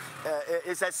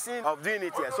it's a sin of doing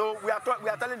it here. So we are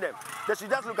telling them they should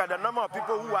just look at the number of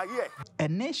people who are here. A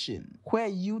nation where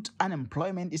youth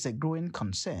unemployment is a growing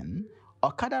concern,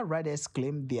 Okada riders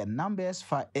claim their numbers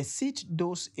far exceed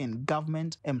those in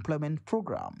government employment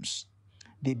programs.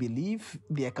 They believe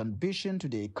their contribution to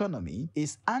the economy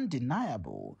is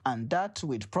undeniable and that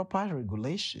with proper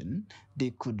regulation,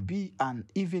 they could be an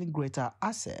even greater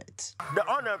asset.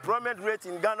 The unemployment rate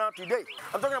in Ghana today,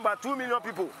 I'm talking about 2 million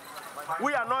people.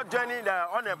 We are not joining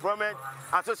the unemployment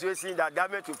association that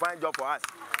government will find job for us.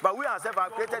 But we ourselves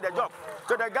have created a job.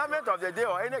 So the government of the day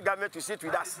or any government to sit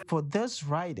with us. For those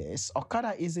riders,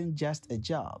 Okada isn't just a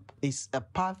job. It's a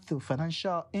path to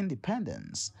financial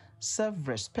independence,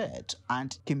 self-respect,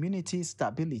 and community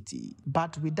stability.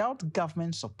 But without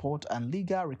government support and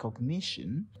legal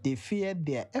recognition, they fear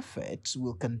their efforts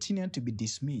will continue to be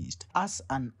dismissed as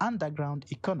an underground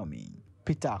economy.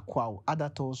 Peter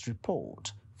Akufo-Addo's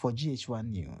report for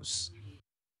GHOne News.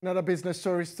 Another business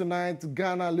stories tonight.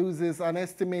 Ghana loses an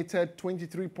estimated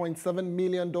 $23.7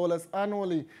 million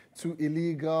annually to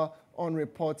illegal,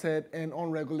 unreported and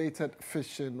unregulated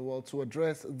fishing. Well, to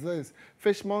address this,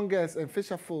 fishmongers and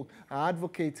fisherfolk are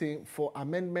advocating for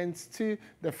amendments to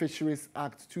the Fisheries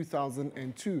Act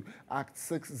 2002, Act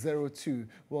 602.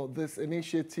 Well, this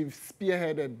initiative,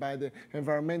 spearheaded by the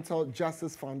Environmental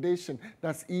Justice Foundation,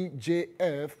 that's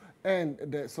EJF, and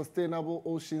the Sustainable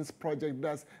Oceans Project,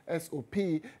 that's SOP,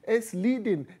 is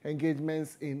leading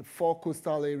engagements in 4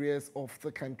 coastal areas of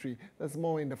the country. There's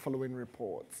more in the following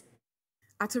reports.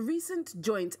 At a recent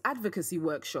joint advocacy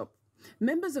workshop,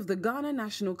 members of the Ghana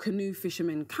National Canoe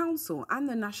Fishermen Council and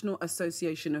the National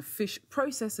Association of Fish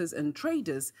Processors and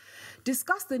Traders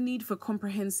discussed the need for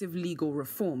comprehensive legal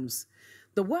reforms.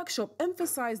 The workshop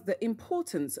emphasized the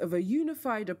importance of a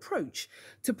unified approach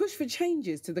to push for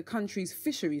changes to the country's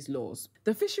fisheries laws.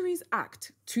 The Fisheries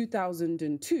Act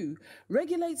 2002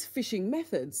 regulates fishing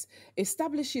methods,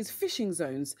 establishes fishing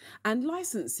zones, and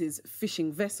licenses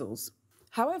fishing vessels.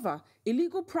 However,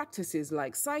 illegal practices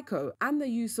like psycho and the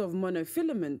use of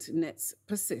monofilament nets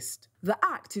persist. The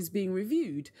Act is being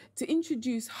reviewed to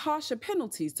introduce harsher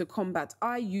penalties to combat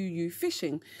IUU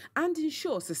fishing and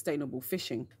ensure sustainable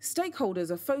fishing.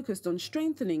 Stakeholders are focused on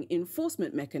strengthening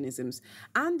enforcement mechanisms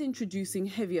and introducing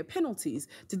heavier penalties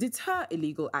to deter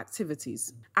illegal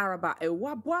activities. Araba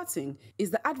Ewa-Boating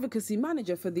is the advocacy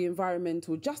manager for the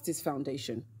Environmental Justice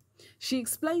Foundation. She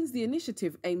explains the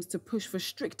initiative aims to push for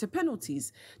stricter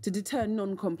penalties to deter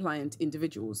non-compliant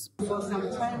individuals. For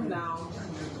some time now,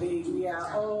 we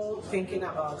are all thinking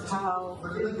about how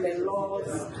the laws,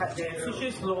 the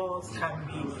fisheries laws can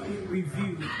be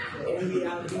reviewed, and we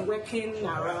have been working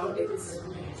around it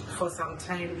for some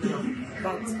time now.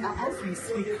 But as we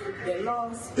speak, the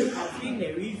laws have been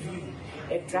reviewed.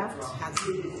 A draft has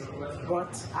been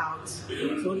brought out.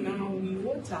 So now we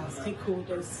want our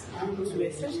stakeholders, to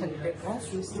especially the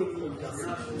grassroots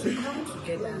stakeholders, to come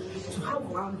together, to have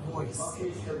one voice,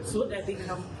 so that we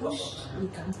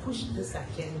can push this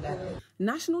agenda.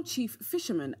 National Chief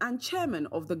Fisherman and Chairman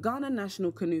of the Ghana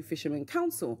National Canoe Fishermen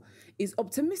Council is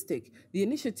optimistic the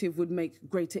initiative would make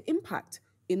greater impact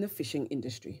in the fishing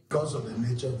industry. Because of the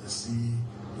nature of the sea,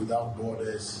 without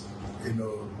borders,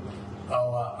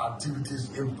 our activities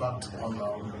impact on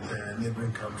our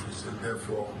neighboring countries, and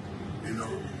therefore,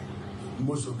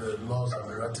 most of the laws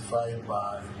are ratified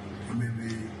by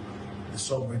maybe the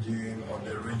sub-region or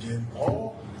the region,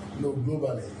 or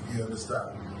globally. You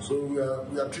understand? So we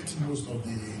are treating most of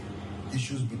the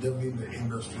issues bedeviling the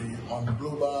industry on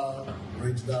global,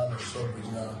 regional, and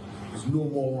sub-regional. It's no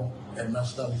more a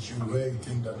national issue where you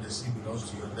think that the sea belongs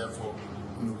to you, and therefore,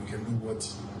 we can do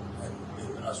what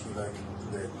and as we like.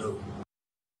 No.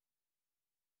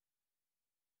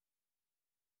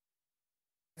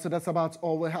 So that's about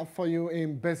all we have for you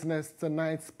in business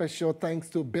tonight. Special thanks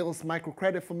to Bill's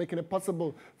Microcredit for making it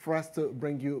possible for us to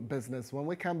bring you business. When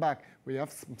we come back, we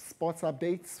have some sports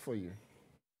updates for you.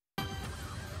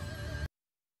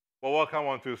 Well, welcome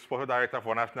on to Sports Director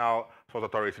for National Sports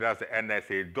Authority, that's the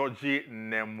NSA, Doji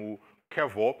Nemu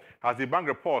Kevo, has debunked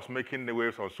reports making the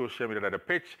waves on social media that the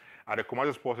pitch at the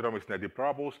Kumasi Sports Stadium is in a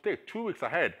deplorable state 2 weeks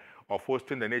ahead of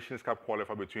hosting the Nations Cup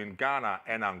qualifier between Ghana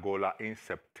and Angola in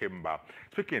September.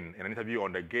 Speaking in an interview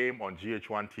on the game on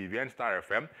GHOne TV and Star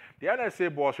FM, the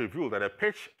NSA boss revealed that the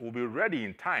pitch will be ready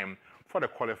in time for the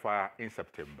qualifier in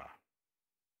September.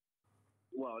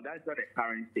 Well, that's not the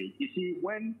current state. You see,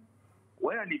 when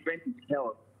an event is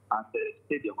held at the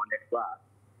stadium on the grass,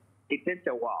 it takes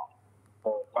a while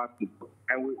for fast people,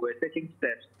 and we're taking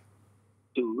steps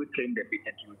to reclaim the pitch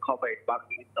and to recover it back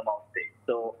to its normal state.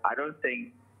 So I don't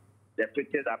think the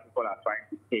picture that people are trying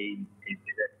to paint is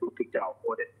a true picture of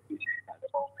what the situation is at the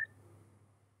moment.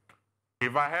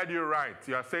 If I heard you right,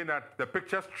 you are saying that the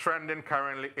pictures trending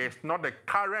currently is not the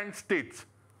current state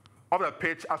of the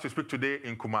pitch as we speak today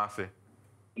in Kumasi?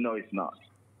 No, it's not.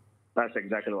 That's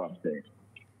exactly what I'm saying.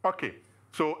 Okay.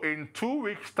 So in 2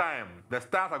 weeks' time, the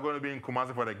Stars are going to be in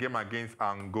Kumasi for the game against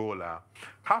Angola.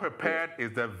 How prepared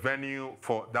is the venue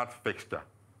for that fixture?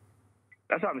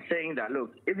 That's what I'm saying. That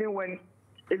look, even when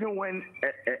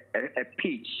a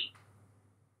pitch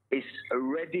is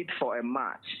ready for a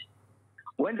match,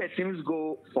 when the teams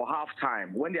go for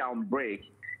halftime, when they are on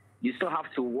break, you still have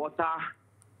to water.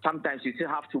 Sometimes you still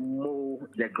have to mow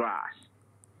the grass.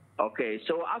 Okay.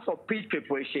 So as for pitch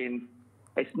preparation,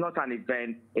 it's not an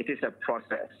event, it is a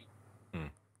process.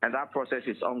 And that process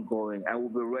is ongoing and will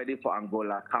be ready for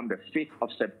Angola come the 5th of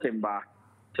September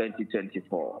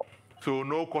 2024. So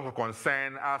no cause of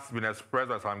concern has been expressed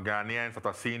by some Ghanaians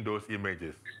after seeing those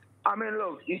images? I mean,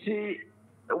 look, you see,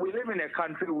 we live in a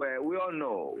country where we all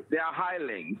know there are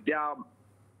hirelings, there are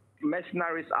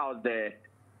mercenaries out there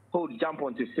who jump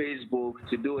onto Facebook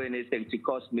to do anything to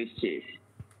cause mischief.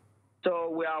 So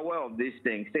we are aware of these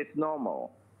things. It's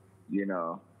normal.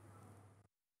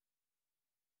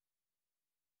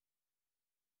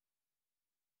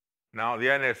 Now, the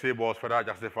NSA boss further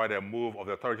justified the move of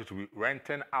the authority to be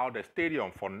renting out the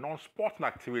stadium for non-sporting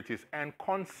activities and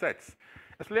concerts.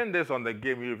 Explaining this on the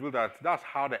game, he revealed that that's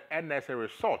how the NSA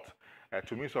resort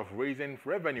to means of raising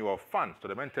revenue or funds to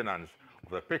the maintenance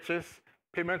of the pitches,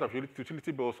 payment of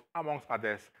utility bills, amongst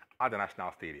others, at the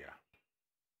national stadium.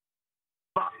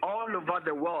 All over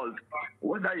the world,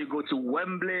 whether you go to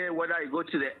Wembley, whether you go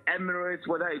to the Emirates,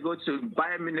 whether you go to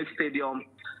Bayern Munich Stadium,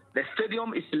 the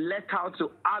stadium is let out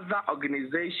to other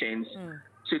organizations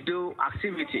to do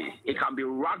activities. It can be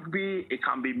rugby, it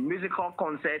can be musical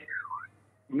concerts.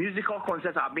 Musical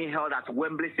concerts are being held at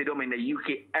Wembley Stadium in the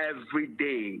UK every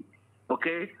day.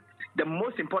 Okay? The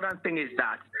most important thing is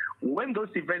that when those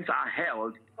events are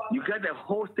held, you get the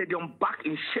whole stadium back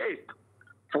in shape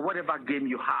for whatever game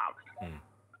you have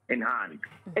in hand.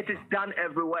 It is done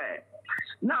everywhere.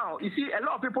 Now, you see, a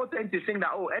lot of people tend to think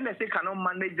that, NSA cannot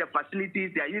manage the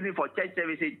facilities they are using for church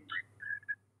services.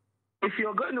 If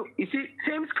you're going to, you see,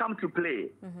 teams come to play.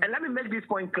 And let me make this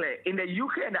point clear. In the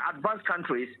UK and the advanced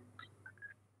countries,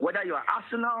 whether you are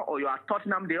Arsenal or you are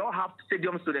Tottenham, they all have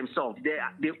stadiums to themselves.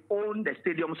 They own the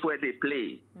stadiums where they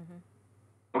play.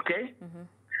 Okay?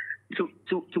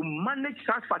 To manage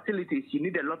such facilities, you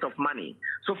need a lot of money.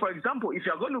 So, for example, if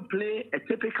you're going to play a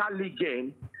typical league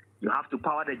game, you have to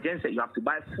power the genset. You have to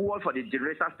buy fuel for the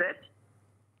generator set.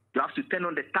 You have to turn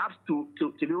on the taps to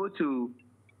be able to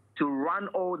run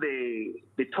all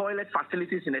the toilet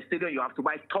facilities in the stadium. You have to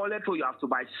buy toilet roll, you have to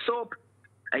buy soap,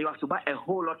 and you have to buy a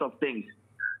whole lot of things.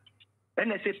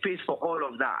 NSA pays for all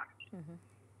of that.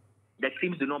 The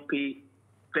teams do not pay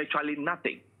virtually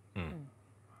nothing.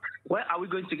 Where are we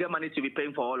going to get money to be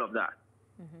paying for all of that?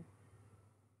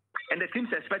 And the teams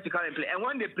expect to come and play. And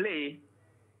when they play,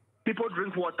 people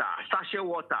drink water, sachet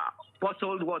water,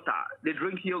 bottled water. They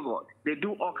drink yogurt. They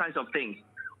do all kinds of things.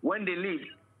 When they leave,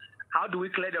 how do we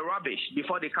clear the rubbish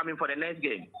before they come in for the next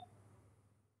game?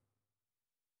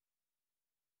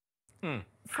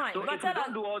 Fine. So if you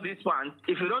don't do all these ones,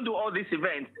 if you don't do all these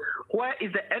events, where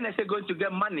is the NSA going to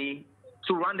get money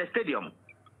to run the stadium?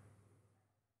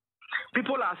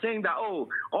 People are saying that, oh,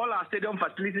 all our stadium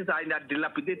facilities are in a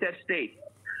dilapidated state.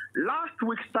 Last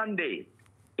week, Sunday,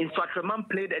 in Swatraman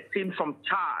played a team from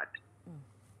Chad.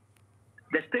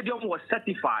 The stadium was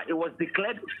certified. It was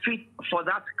declared fit for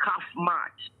that CAF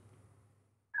match.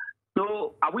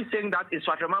 So are we saying that in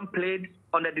Swatraman played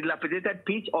on a dilapidated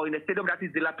pitch or in a stadium that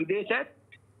is dilapidated?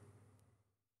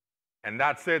 And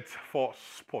that's it for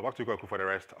sport. Back to Kweku for the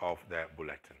rest of the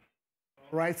bulletin.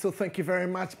 Right, so thank you very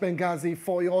much, Benghazi,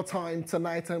 for your time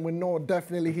tonight. And we know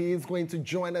definitely he is going to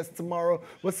join us tomorrow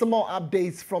with some more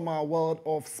updates from our world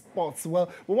of sports. Well,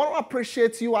 we want to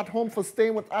appreciate you at home for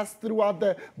staying with us throughout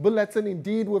the bulletin.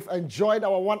 Indeed, we've enjoyed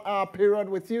our 1 hour period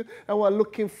with you, and we're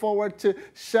looking forward to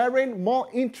sharing more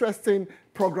interesting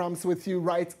programs with you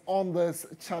right on this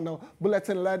channel.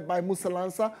 Bulletin led by Musa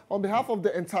Lansa. On behalf of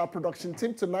the entire production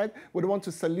team tonight, we want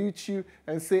to salute you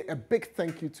and say a big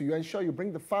thank you to you. Ensure you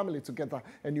bring the family together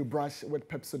and you brush with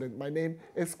Pepsodent. My name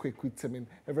is Kweku Temeng.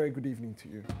 A very good evening to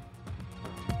you.